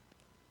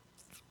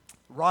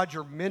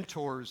 Roger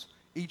mentors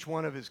each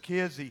one of his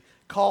kids. He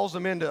calls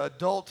them into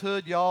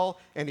adulthood, y'all,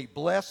 and he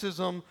blesses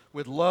them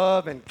with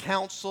love and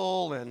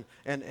counsel and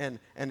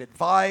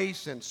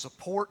advice and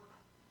support.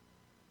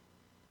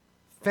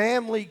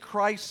 Family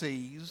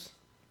crises,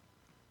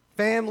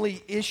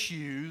 family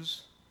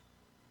issues,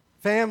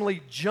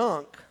 family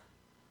junk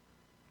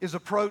is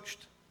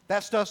approached,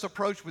 that stuff's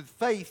approached with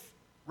faith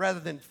rather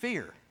than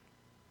fear.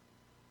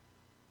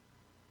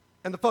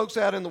 And the folks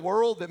out in the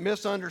world that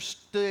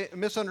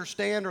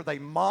misunderstand or they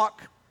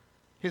mock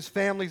his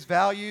family's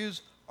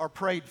values are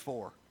prayed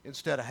for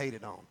instead of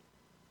hated on.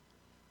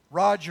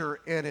 Roger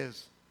and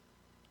his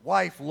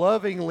wife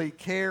lovingly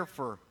care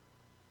for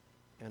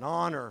and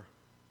honor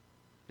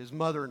his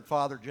mother and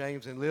father,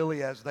 James and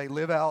Lily, as they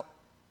live out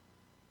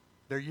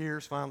their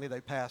years. Finally,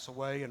 they pass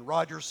away. And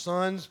Roger's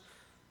sons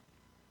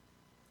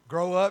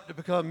grow up to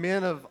become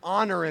men of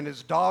honor, and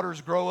his daughters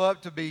grow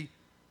up to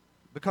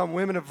become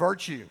women of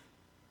virtue.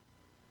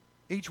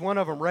 Each one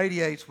of them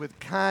radiates with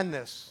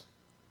kindness.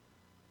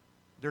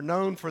 They're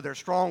known for their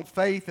strong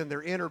faith and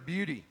their inner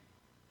beauty,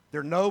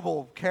 their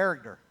noble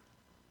character.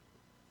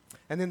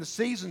 And then the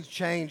seasons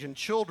change and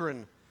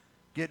children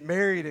get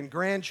married and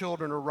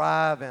grandchildren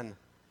arrive and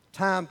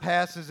time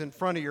passes in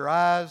front of your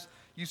eyes.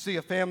 You see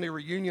a family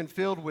reunion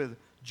filled with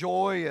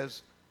joy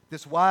as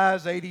this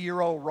wise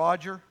 80-year-old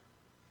Roger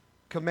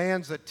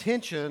commands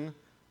attention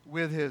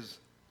with his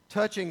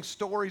touching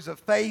stories of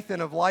faith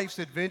and of life's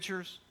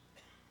adventures.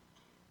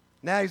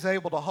 Now he's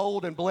able to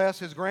hold and bless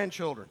his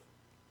grandchildren,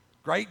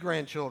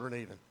 great-grandchildren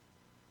even.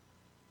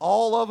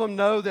 All of them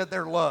know that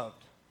they're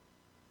loved.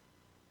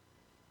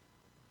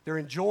 They're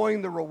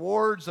enjoying the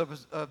rewards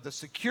of the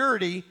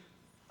security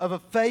of a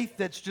faith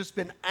that's just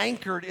been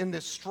anchored in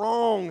this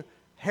strong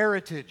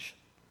heritage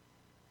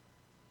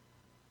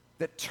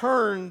that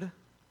turned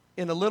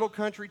in a little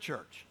country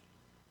church.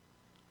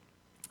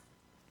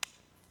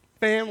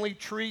 Family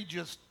tree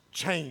just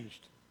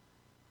changed.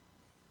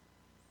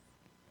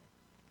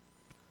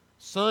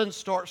 Sun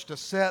starts to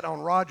set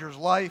on Roger's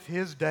life.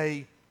 His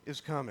day is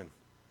coming.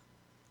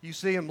 You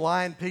see him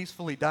lying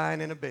peacefully,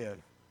 dying in a bed.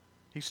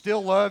 He's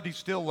still loved. He's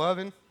still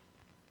loving.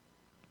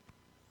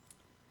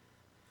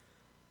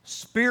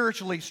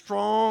 Spiritually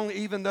strong,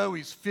 even though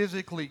he's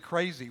physically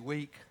crazy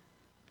weak.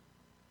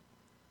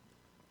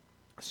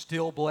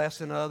 Still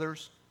blessing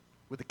others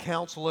with the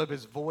counsel of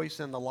his voice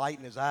and the light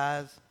in his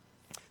eyes.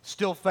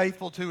 Still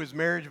faithful to his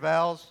marriage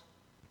vows.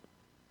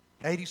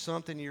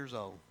 80-something years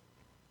old.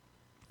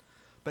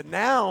 But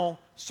now,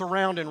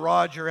 surrounding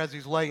Roger as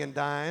he's laying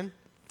dying,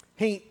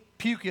 he ain't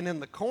puking in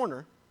the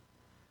corner.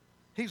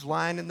 He's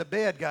lying in the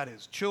bed, got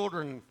his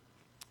children,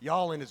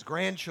 y'all, and his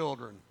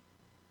grandchildren.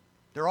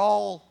 They're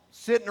all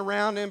sitting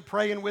around him,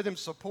 praying with him,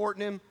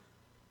 supporting him,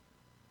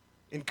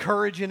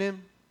 encouraging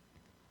him,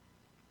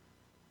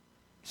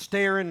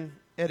 staring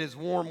at his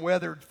warm,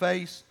 weathered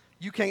face.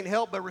 You can't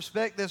help but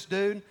respect this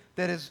dude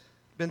that has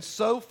been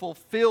so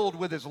fulfilled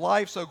with his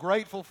life, so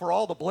grateful for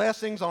all the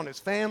blessings on his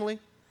family,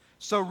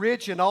 so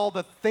rich in all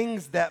the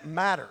things that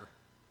matter,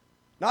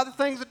 not the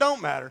things that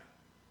don't matter.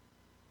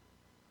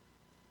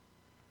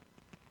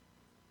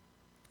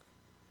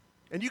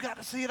 And you got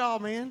to see it all,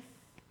 man.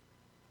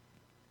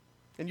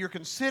 And you're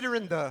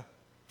considering the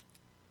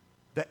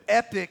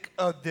epic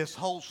of this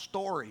whole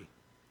story.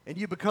 And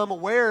you become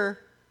aware,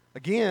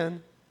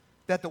 again,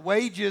 that the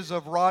wages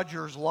of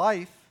Roger's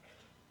life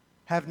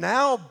have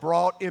now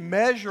brought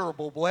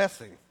immeasurable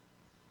blessing,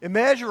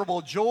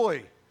 immeasurable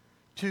joy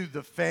to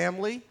the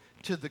family,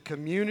 to the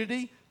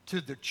community,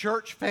 to the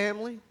church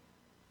family,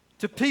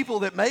 to people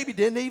that maybe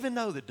didn't even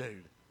know the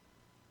dude.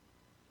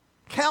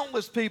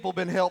 Countless people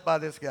been helped by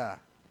this guy.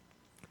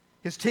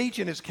 His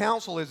teaching, his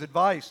counsel, his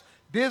advice.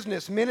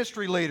 Business,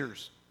 ministry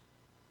leaders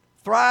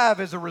thrive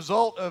as a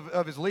result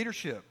of his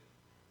leadership.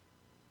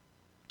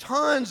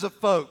 Tons of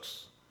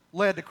folks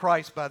led to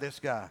Christ by this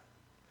guy.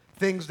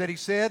 Things that he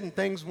said and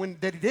things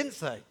that he didn't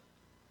say.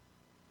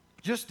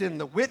 Just in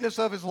the witness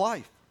of his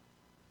life.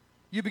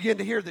 You begin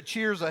to hear the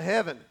cheers of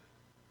heaven.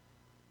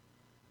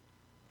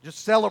 Just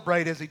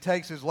celebrate as he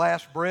takes his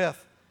last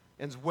breath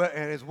and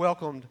is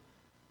welcomed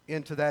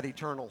into that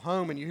eternal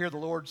home. And you hear the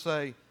Lord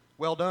say,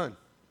 "Well done.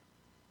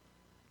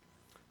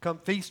 Come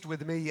feast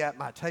with me at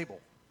my table."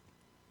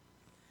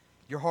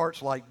 Your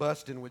heart's like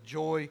busting with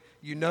joy.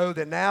 You know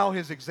that now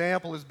his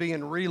example is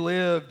being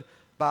relived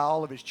by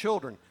all of his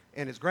children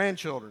and his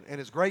grandchildren and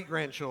his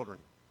great-grandchildren.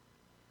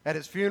 At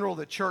his funeral,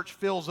 the church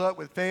fills up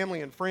with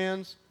family and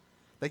friends.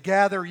 They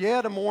gather,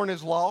 to mourn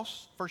his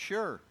loss, for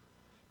sure,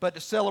 but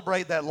to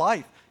celebrate that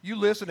life. You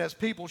listen as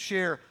people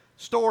share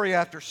story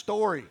after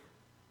story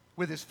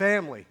with his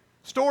family,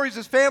 stories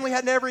his family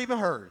had never even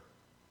heard,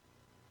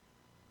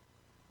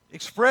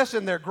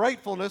 expressing their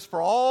gratefulness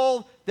for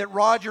all that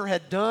Roger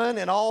had done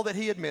and all that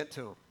he had meant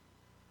to them.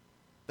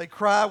 They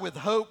cry with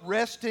hope,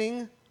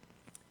 resting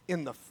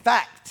in the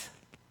fact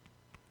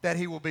that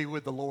he will be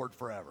with the Lord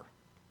forever,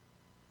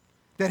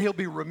 that he'll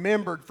be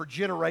remembered for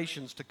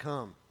generations to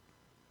come.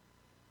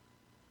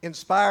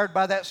 Inspired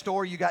by that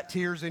story, you got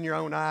tears in your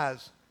own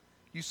eyes.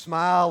 You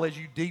smile as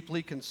you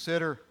deeply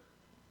consider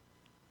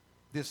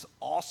this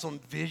awesome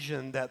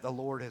vision that the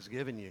Lord has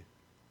given you.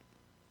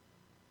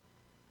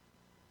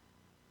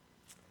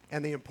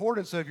 And the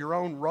importance of your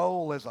own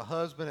role as a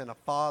husband and a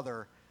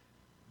father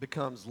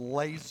becomes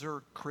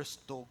laser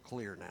crystal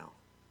clear now.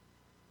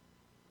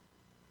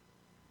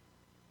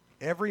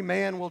 Every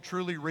man will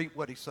truly reap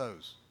what he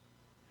sows.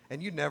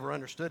 And you never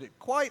understood it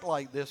quite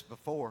like this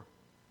before.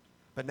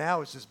 But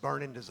now it's this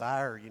burning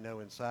desire,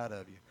 inside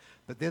of you.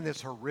 But then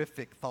this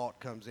horrific thought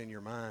comes in your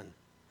mind.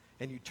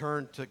 And you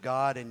turn to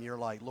God and you're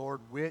like,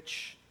 Lord,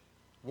 which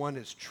one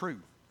is true?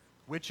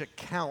 Which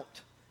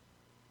account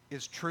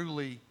is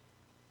truly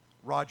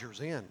Roger's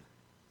in?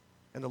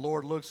 And the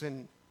Lord looks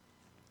in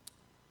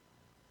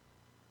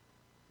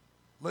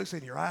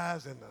your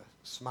eyes and the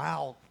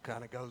smile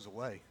kind of goes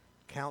away.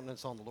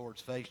 Countenance on the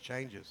Lord's face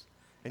changes.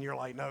 And you're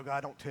like, no,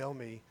 God, don't tell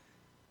me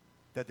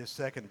that this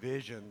second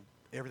vision,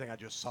 everything I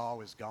just saw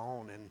is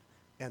gone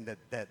and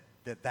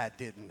that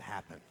didn't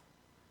happen.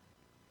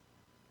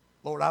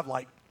 Lord, I've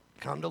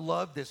come to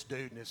love this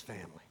dude and his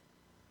family.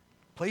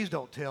 Please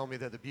don't tell me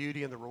that the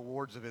beauty and the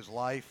rewards of his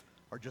life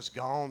are just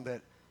gone,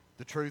 that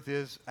the truth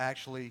is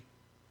actually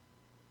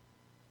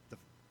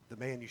the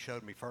man you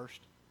showed me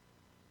first.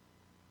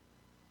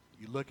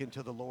 You look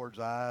into the Lord's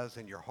eyes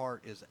and your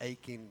heart is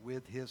aching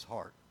with his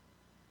heart.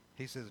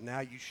 He says, now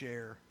you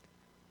share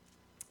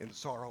in the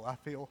sorrow I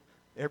feel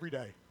every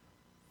day.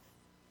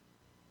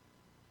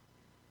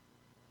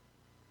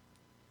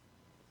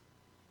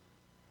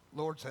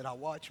 Lord said, I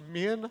watch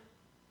men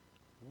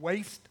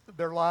waste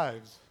their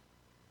lives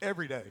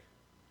every day.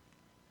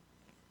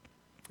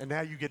 And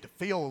now you get to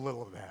feel a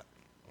little of that.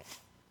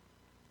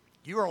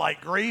 You are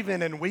like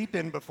grieving and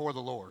weeping before the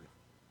Lord.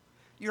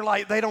 You're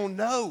like, they don't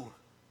know.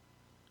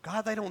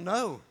 God, they don't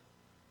know.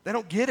 They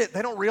don't get it.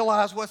 They don't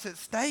realize what's at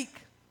stake.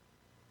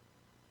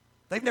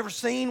 They've never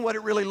seen what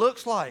it really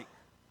looks like.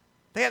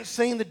 They haven't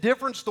seen the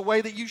difference the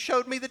way that you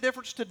showed me the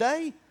difference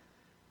today.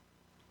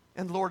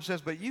 And the Lord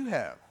says, but you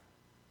have.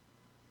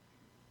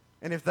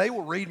 And if they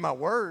will read my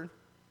word,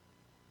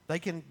 they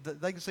can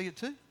see it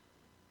too.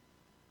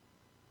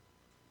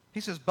 He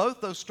says both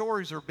those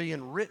stories are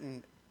being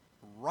written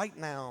right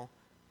now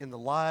in the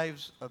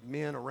lives of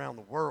men around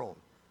the world.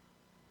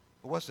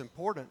 But what's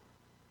important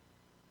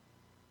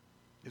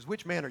is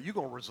which man are you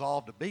going to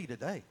resolve to be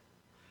today?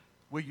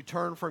 Will you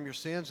turn from your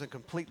sins and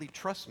completely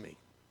trust me?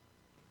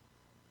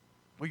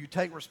 Will you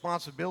take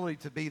responsibility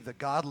to be the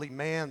godly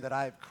man that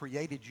I have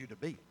created you to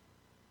be?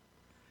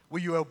 Will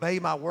you obey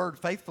my word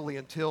faithfully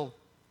until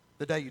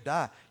the day you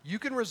die? You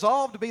can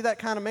resolve to be that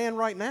kind of man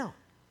right now.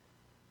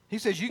 He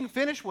says you can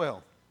finish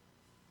well.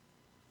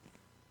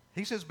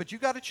 He says, but you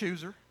got to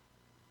choose her.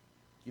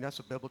 That's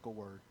a biblical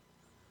word.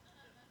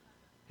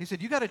 He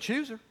said, you got to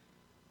choose her.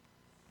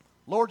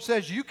 Lord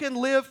says you can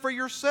live for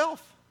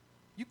yourself.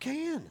 You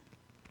can.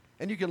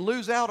 And you can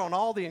lose out on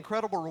all the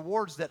incredible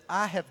rewards that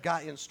I have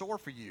got in store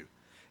for you.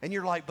 And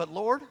you're like, but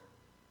Lord,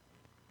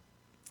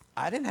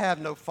 I didn't have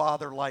no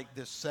father like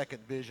this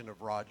second vision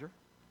of Roger.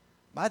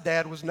 My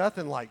dad was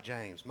nothing like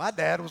James. My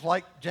dad was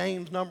like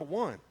James number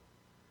one.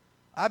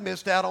 I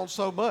missed out on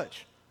so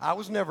much. I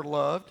was never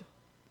loved.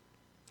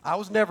 I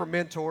was never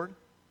mentored.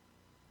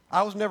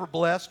 I was never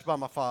blessed by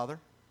my father.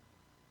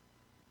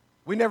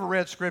 We never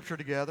read scripture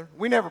together.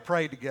 We never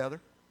prayed together.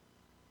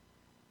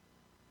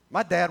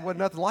 My dad wasn't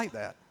nothing like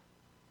that.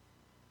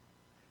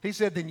 He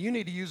said, then you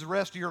need to use the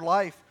rest of your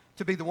life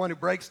to be the one who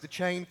breaks the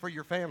chain for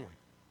your family.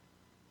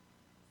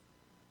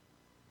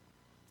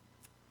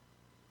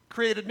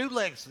 Create a new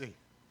legacy.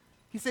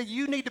 He said,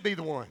 you need to be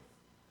the one.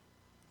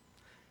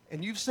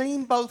 And you've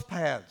seen both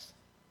paths.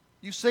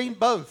 You've seen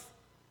both.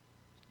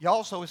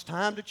 So it's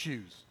time to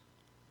choose.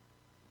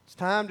 It's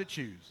time to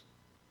choose.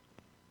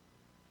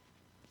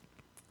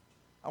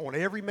 I want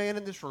every man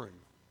in this room,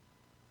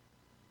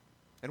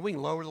 and we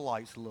can lower the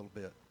lights a little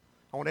bit.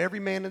 I want every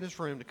man in this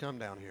room to come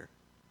down here.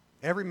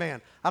 Every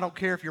man. I don't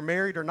care if you're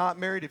married or not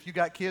married, if you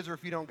got kids or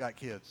if you don't got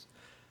kids.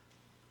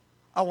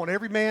 I want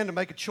every man to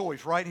make a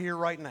choice right here,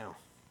 right now,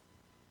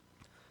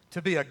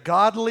 to be a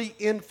godly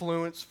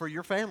influence for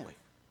your family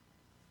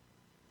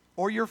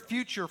or your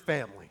future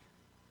family.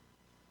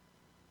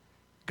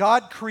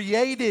 God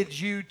created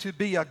you to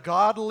be a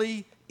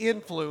godly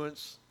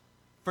influence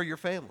for your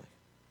family.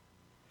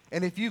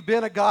 And if you've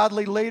been a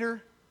godly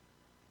leader,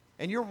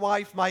 and your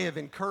wife may have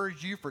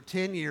encouraged you for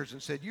 10 years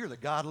and said, you're the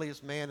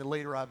godliest man and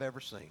leader I've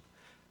ever seen,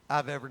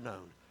 I've ever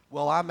known.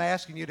 well, I'm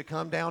asking you to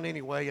come down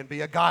anyway and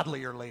be a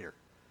godlier leader.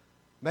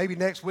 Maybe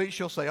next week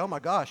she'll say, oh my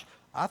gosh,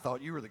 I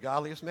thought you were the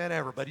godliest man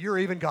ever, but you're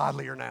even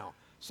godlier now.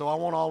 So I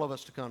want all of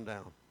us to come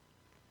down.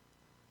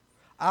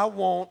 I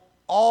want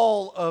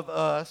all of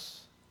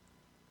us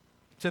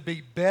to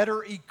be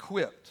better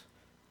equipped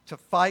to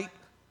fight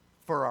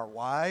for our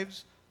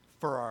wives,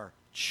 for our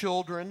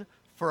children,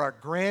 for our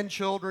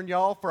grandchildren,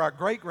 y'all, for our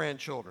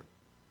great-grandchildren.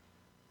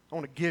 I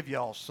want to give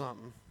y'all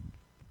something.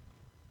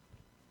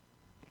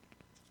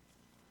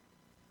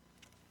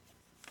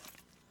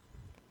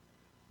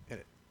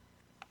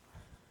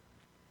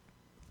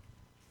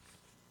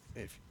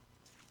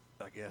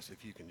 I guess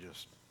if you can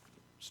just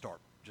start,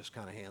 just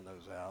kind of hand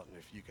those out, and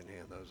if you can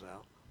hand those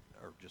out,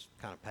 or just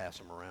kind of pass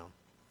them around.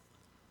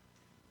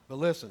 But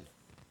listen,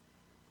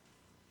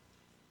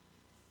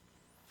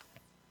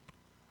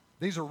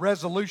 these are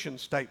resolution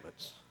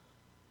statements.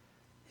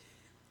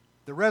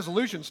 The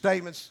resolution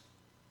statements,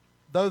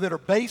 though, that are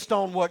based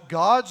on what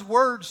God's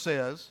Word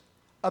says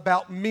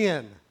about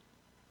men.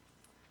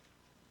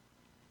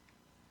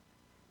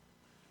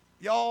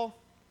 Y'all,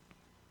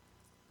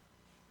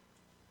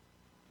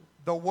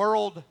 the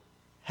world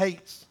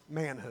hates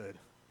manhood.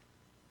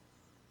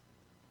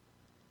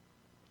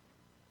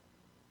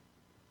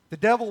 The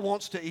devil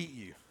wants to eat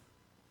you.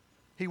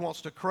 He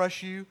wants to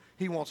crush you.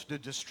 He wants to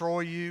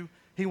destroy you.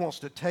 He wants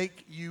to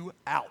take you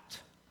out.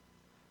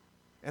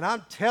 And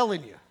I'm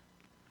telling you,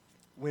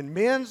 when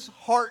men's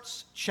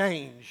hearts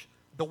change,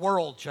 the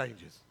world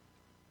changes.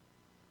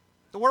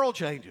 The world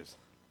changes.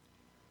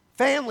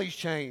 Families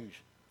change.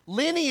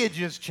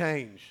 Lineages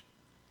change.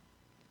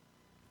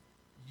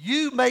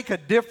 You make a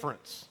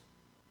difference.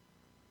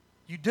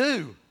 You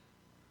do.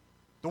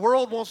 The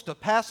world wants to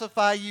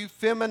pacify you,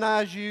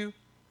 feminize you.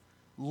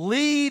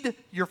 Lead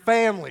your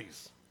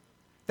families.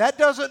 That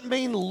doesn't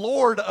mean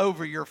lord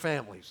over your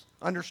families.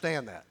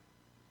 Understand that.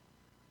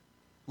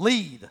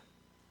 Lead.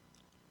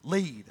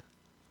 Lead.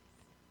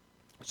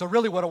 So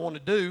really what I want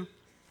to do,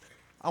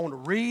 I want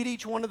to read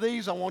each one of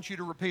these. I want you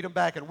to repeat them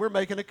back, and we're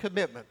making a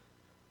commitment.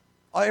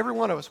 Every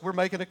one of us, we're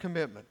making a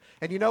commitment.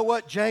 And you know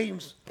what?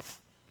 James,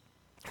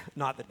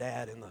 not the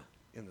dad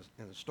in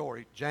the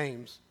story,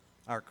 James,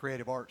 our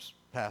creative arts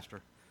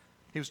pastor,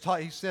 he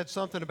said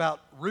something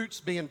about roots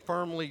being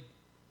firmly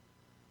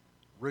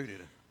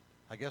rooted.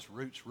 I guess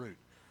roots root.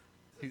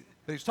 He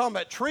was talking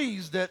about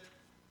trees that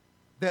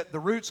the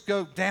roots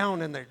go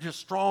down and they're just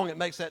strong. It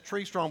makes that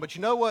tree strong. But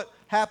you know what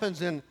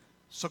happens in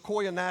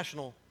Sequoia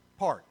National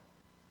Park?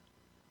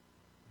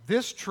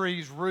 This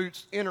tree's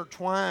roots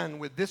intertwine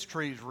with this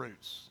tree's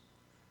roots.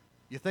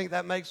 You think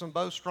that makes them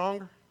both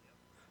stronger?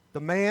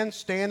 The man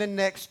standing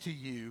next to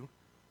you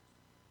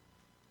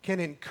can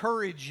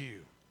encourage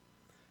you,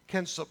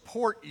 can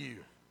support you.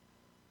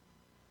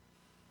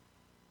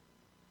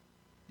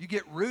 You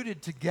get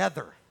rooted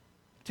together.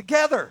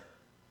 Together.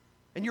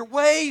 And you're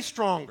way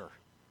stronger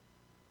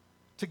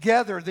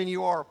together than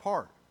you are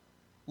apart.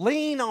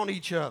 Lean on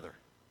each other.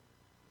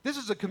 This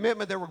is a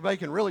commitment that we're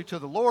making really to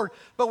the Lord,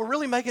 but we're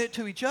really making it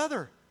to each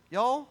other,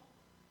 y'all.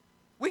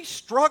 We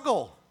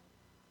struggle.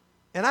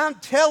 And I'm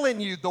telling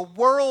you, the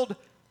world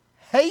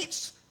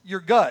hates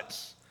your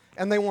guts,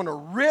 and they want to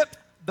rip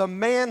the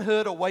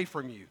manhood away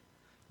from you.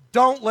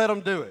 Don't let them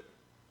do it.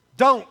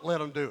 Don't let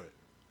them do it.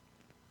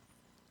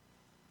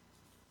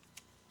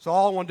 So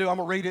all I want to do, I'm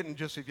going to read it, and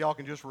just if y'all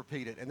can just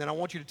repeat it. And then I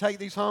want you to take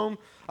these home.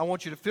 I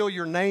want you to fill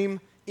your name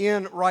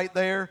in right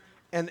there.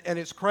 And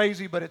it's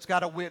crazy, but it's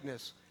got a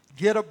witness.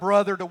 Get a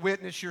brother to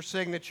witness your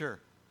signature.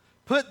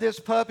 Put this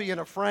puppy in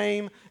a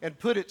frame and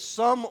put it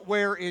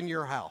somewhere in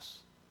your house.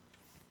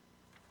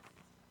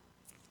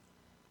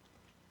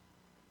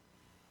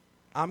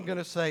 I'm going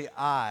to say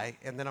I,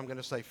 and then I'm going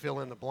to say fill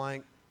in the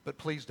blank, but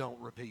please don't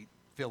repeat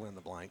fill in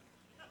the blank.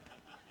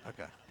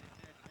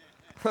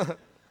 Okay.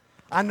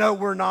 I know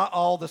we're not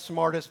all the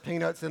smartest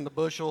peanuts in the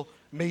bushel,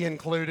 me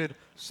included,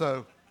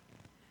 so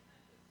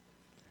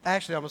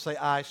actually I'm going to say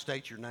I,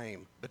 state your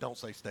name, but don't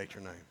say state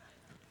your name.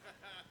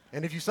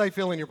 And if you say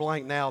fill in your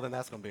blank now, then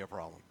that's going to be a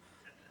problem.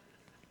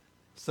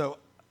 So,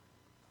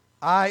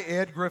 I,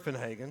 Ed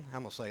Griffinhagen,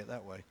 I'm going to say it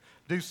that way,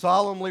 do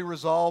solemnly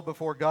resolve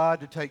before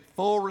God to take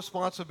full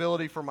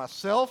responsibility for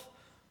myself,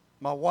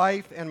 my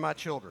wife, and my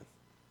children.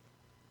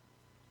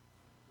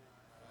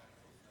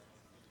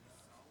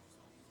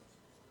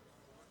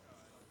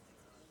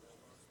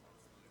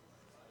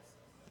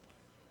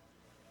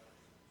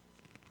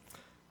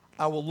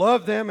 I will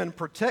love them and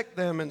protect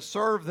them and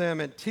serve them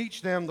and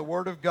teach them the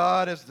Word of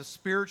God as the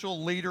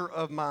spiritual leader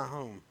of my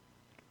home.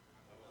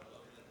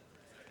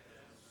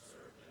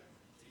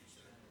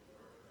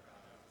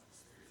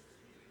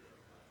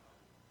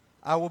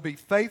 I will be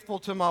faithful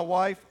to my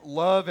wife,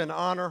 love and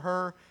honor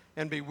her,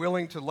 and be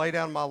willing to lay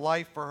down my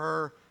life for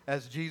her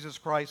as Jesus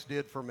Christ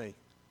did for me.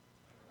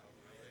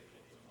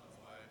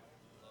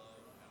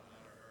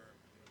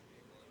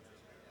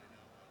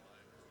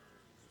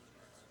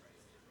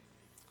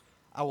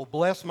 I will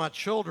bless my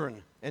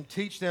children and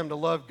teach them to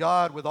love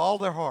God with all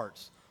their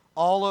hearts,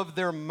 all of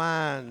their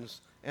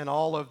minds, and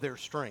all of their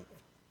strength.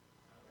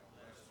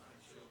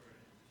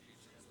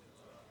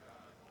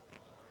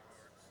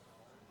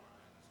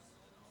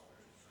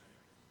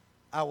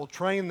 I will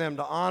train them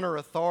to honor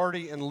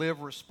authority and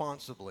live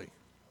responsibly.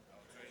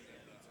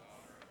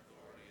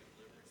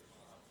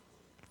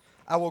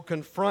 I will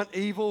confront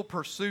evil,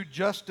 pursue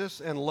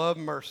justice, and love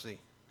mercy.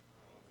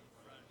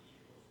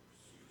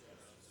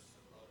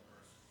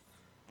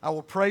 I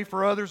will pray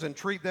for others and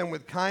treat them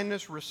with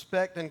kindness,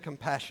 respect, and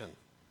compassion.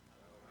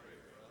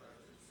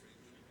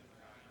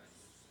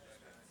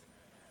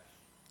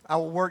 I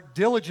will work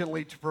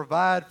diligently to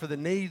provide for the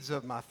needs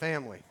of my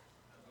family.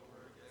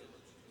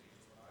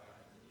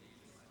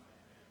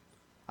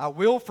 I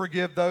will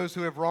forgive those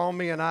who have wronged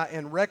me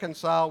and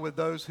reconcile with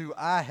those who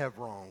I have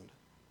wronged.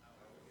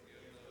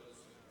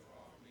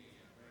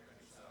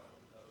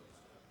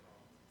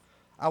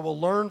 I will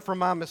learn from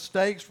my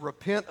mistakes,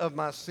 repent of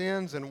my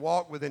sins, and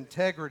walk with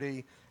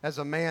integrity as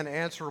a man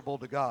answerable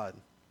to God.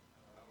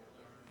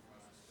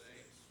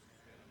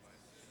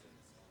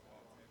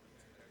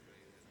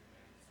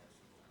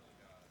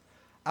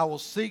 I will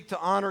seek to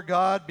honor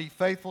God, be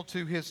faithful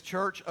to His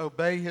church,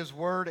 obey His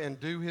word, and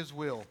do His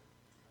will.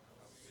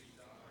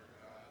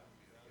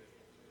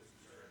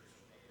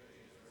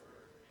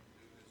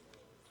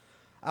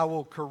 I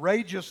will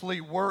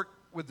courageously work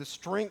with the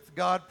strength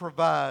God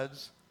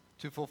provides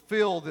to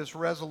fulfill this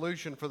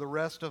resolution for the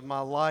rest of my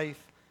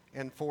life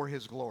and for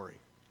His glory.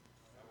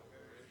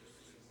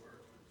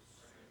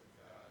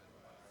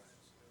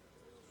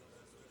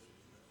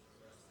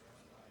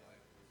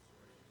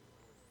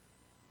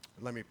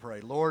 Let me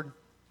pray. Lord,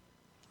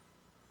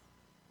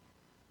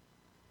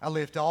 I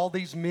lift all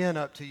these men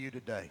up to you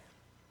today.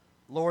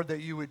 Lord,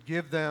 that you would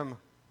give them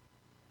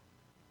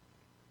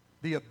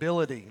the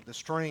ability, the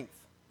strength,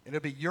 and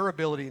it'll be your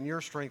ability and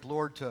your strength,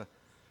 Lord,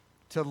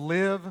 to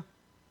live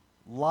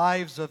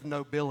lives of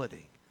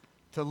nobility,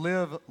 to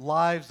live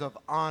lives of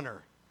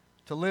honor,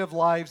 to live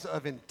lives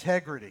of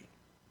integrity,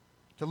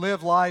 to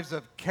live lives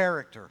of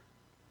character,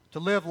 to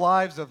live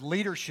lives of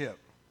leadership.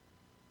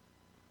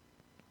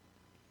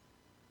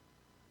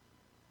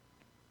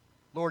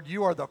 Lord,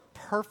 you are the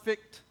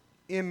perfect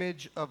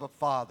image of a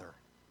father,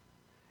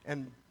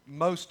 and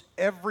most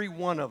every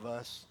one of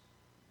us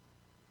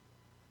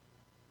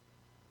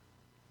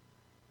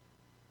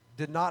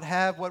did not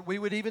have what we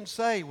would even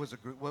say was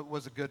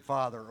a good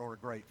father or a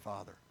great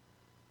father.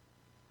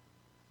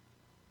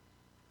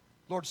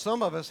 Lord,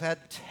 some of us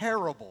had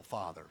terrible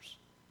fathers.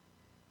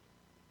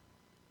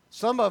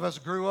 Some of us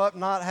grew up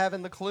not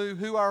having the clue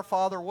who our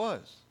father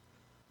was.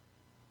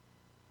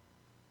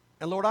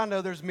 And Lord, I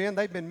know there's men,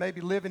 they've been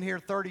maybe living here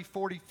 30,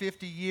 40,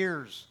 50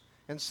 years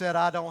and said,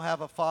 I don't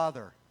have a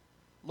father.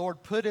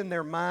 Lord, put in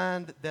their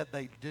mind that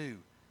they do.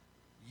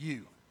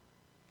 You.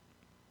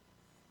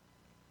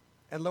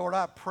 And Lord,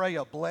 I pray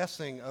a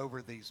blessing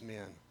over these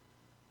men.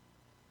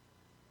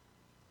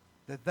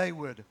 That they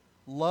would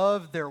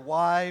love their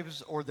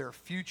wives or their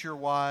future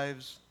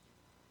wives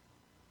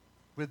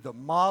with the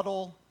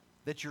model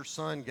that your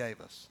son gave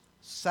us,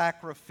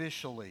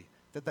 sacrificially.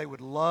 That they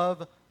would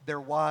love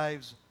their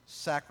wives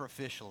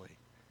sacrificially.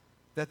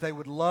 That they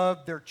would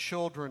love their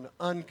children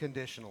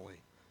unconditionally.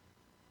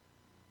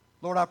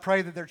 Lord, I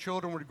pray that their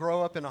children would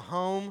grow up in a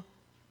home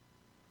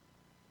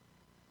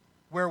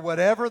where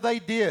whatever they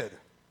did,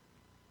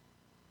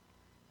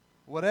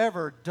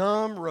 whatever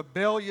dumb,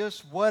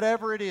 rebellious,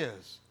 whatever it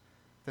is,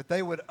 that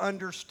they would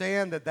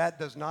understand that that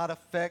does not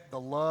affect the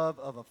love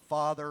of a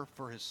father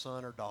for his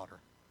son or daughter.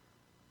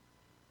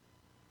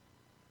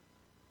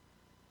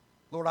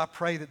 Lord, I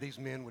pray that these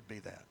men would be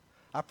that.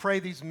 I pray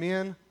these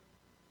men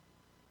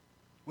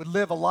would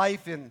live a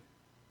life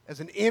as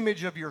an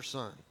image of your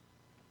son.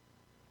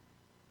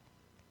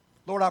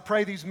 Lord, I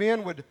pray these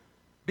men would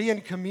be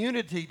in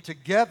community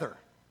together,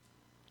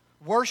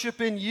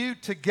 worshiping you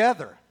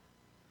together,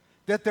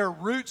 that their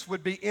roots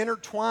would be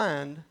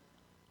intertwined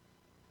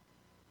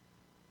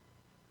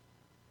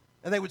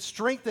and they would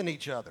strengthen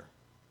each other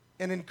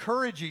and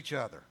encourage each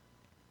other.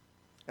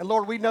 And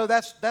Lord, we know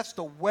that's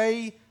the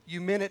way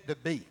you meant it to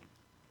be.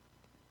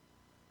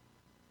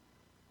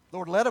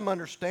 Lord, let them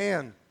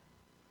understand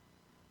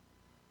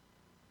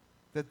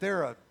that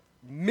there are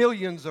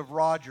millions of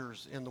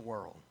Rogers in the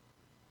world.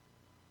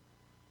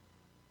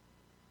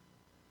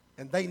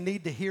 And they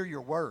need to hear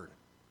your word.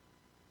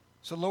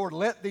 So Lord,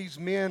 let these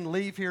men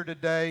leave here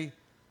today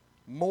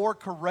more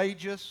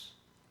courageous,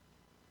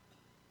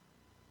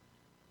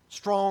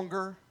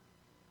 stronger,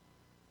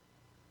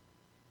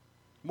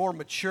 more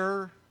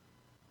mature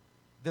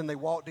than they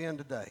walked in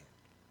today.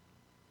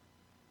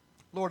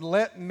 Lord,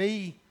 let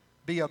me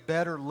be a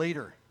better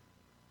leader.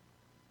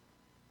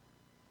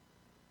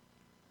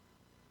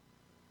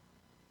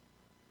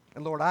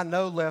 And Lord, I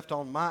know left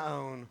on my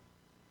own,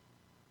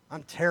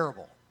 I'm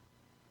terrible.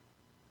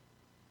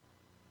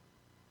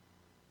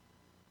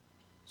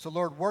 So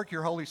Lord, work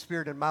your Holy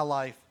Spirit in my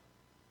life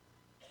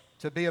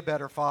to be a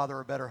better father,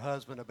 a better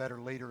husband, a better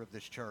leader of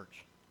this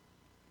church.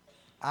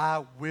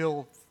 I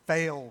will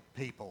fail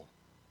people.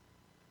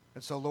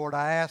 And so Lord,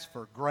 I ask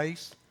for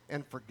grace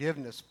and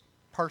forgiveness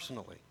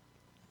personally.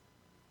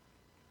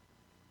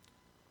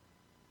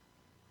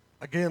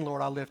 Again,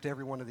 Lord, I lift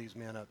every one of these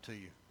men up to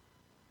you.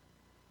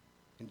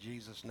 In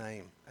Jesus'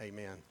 name,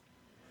 amen.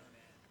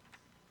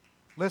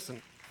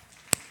 Listen.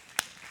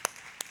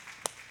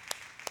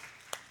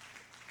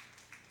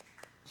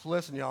 So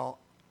listen, y'all,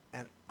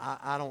 and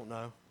I don't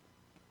know.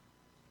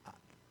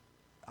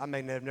 I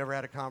may have never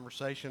had a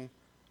conversation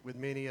with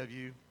many of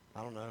you.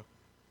 I don't know.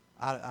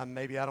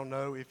 Maybe I don't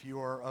know if you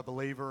are a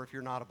believer or if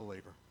you're not a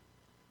believer.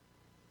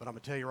 But I'm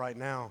going to tell you right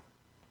now,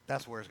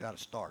 that's where it's got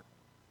to start.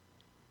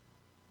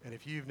 And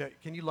if you've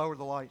can you lower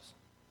the lights?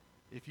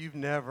 If you've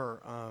never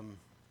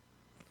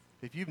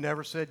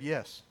said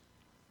yes,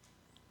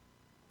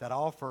 that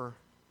offer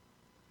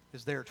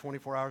is there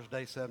 24 hours a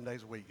day, 7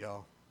 days a week,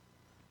 y'all.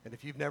 And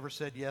if you've never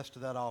said yes to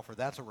that offer,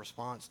 that's a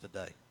response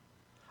today.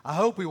 I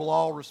hope we will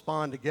all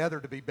respond together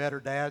to be better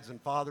dads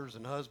and fathers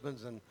and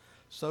husbands and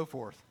so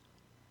forth.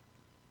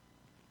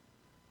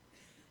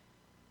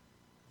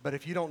 But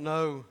if you don't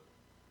know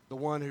the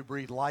one who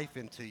breathed life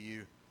into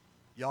you,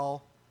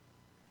 y'all,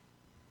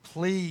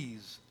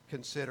 please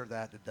consider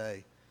that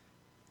today.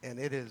 And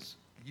it is,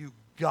 you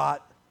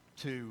got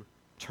to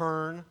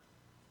turn,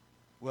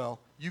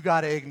 you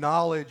got to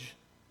acknowledge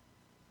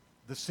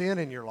the sin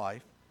in your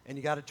life, and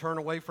you got to turn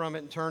away from it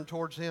and turn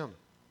towards Him.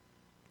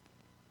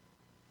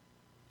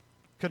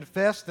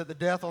 Confess that the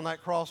death on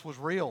that cross was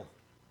real,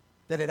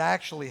 that it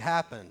actually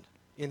happened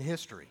in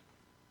history,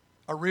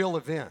 a real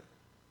event,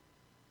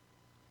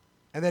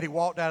 and that He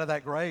walked out of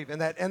that grave,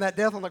 and that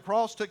death on the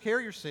cross took care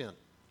of your sin,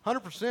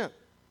 100%, as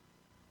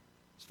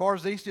far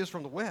as the east is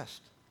from the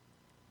west.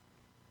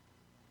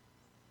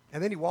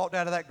 And then He walked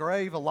out of that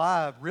grave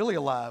alive, really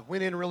alive,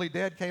 went in really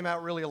dead, came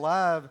out really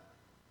alive,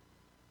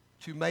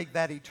 to make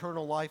that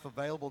eternal life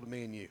available to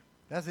me and you.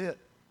 That's it.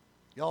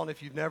 Y'all, and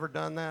if you've never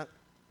done that,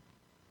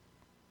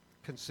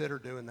 consider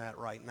doing that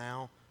right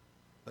now.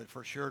 But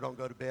for sure, don't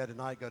go to bed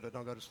tonight,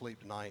 don't go to sleep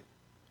tonight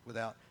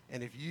without.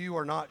 And if you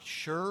are not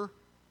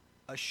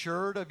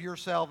assured of your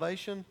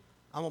salvation,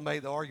 I'm going to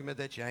make the argument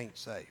that you ain't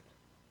saved.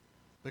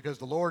 Because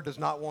the Lord does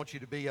not want you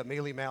to be a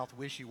mealy-mouthed,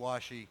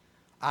 wishy-washy,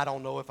 I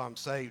don't know if I'm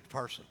saved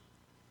person.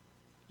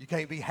 You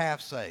can't be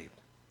half saved.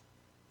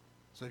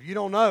 So if you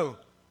don't know,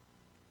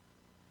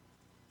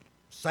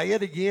 say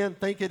it again,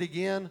 think it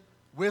again,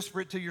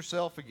 whisper it to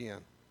yourself again.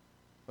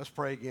 Let's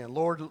pray again.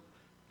 Lord,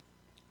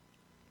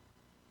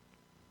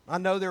 I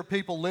know there are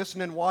people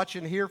listening,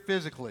 watching here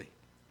physically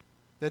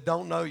that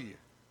don't know You.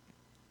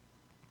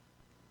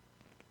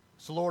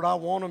 So Lord, I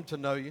want them to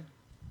know You.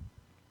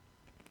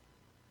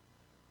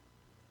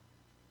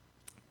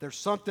 There's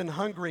something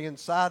hungry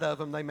inside of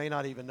them. They may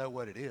not even know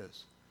what it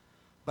is.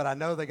 But I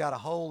know they got a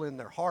hole in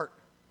their heart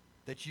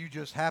that You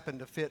just happen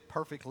to fit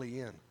perfectly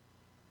in.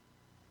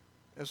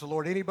 And so,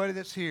 Lord, anybody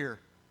that's here,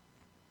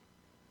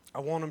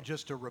 I want them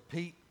just to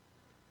repeat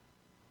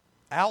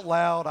out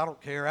loud, I don't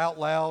care, out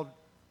loud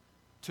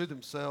to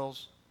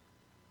themselves,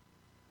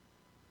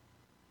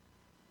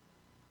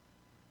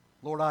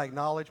 Lord, I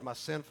acknowledge my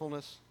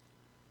sinfulness.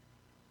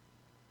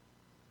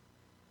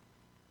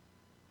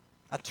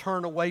 I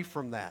turn away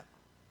from that.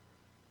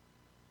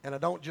 And I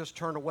don't just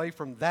turn away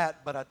from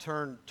that, but I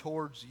turn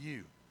towards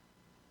You.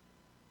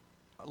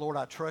 Lord,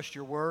 I trust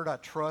Your word. I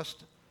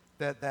trust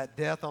that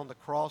death on the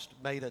cross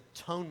made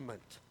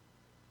atonement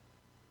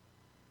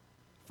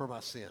for my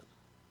sin.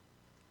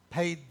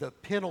 Paid the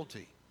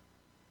penalty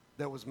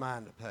that was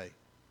mine to pay.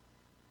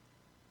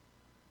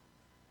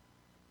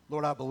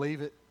 Lord, I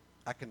believe it.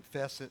 I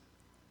confess it.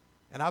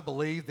 And I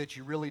believe that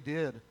You really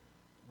did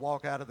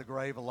walk out of the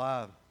grave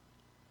alive.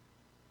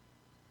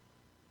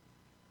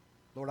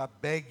 Lord, I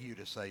beg You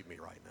to save me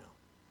right now.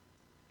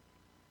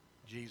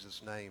 In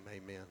Jesus' name,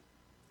 amen.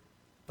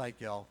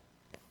 Thank y'all.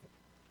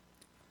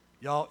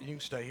 Y'all, you can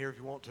stay here if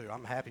you want to.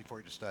 I'm happy for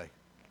you to stay.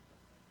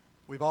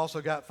 We've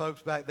also got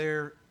folks back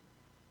there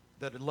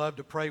that would love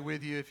to pray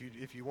with you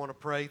if you want to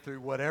pray through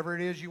whatever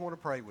it is you want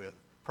to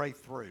pray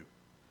through.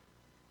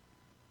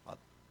 I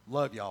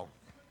love y'all.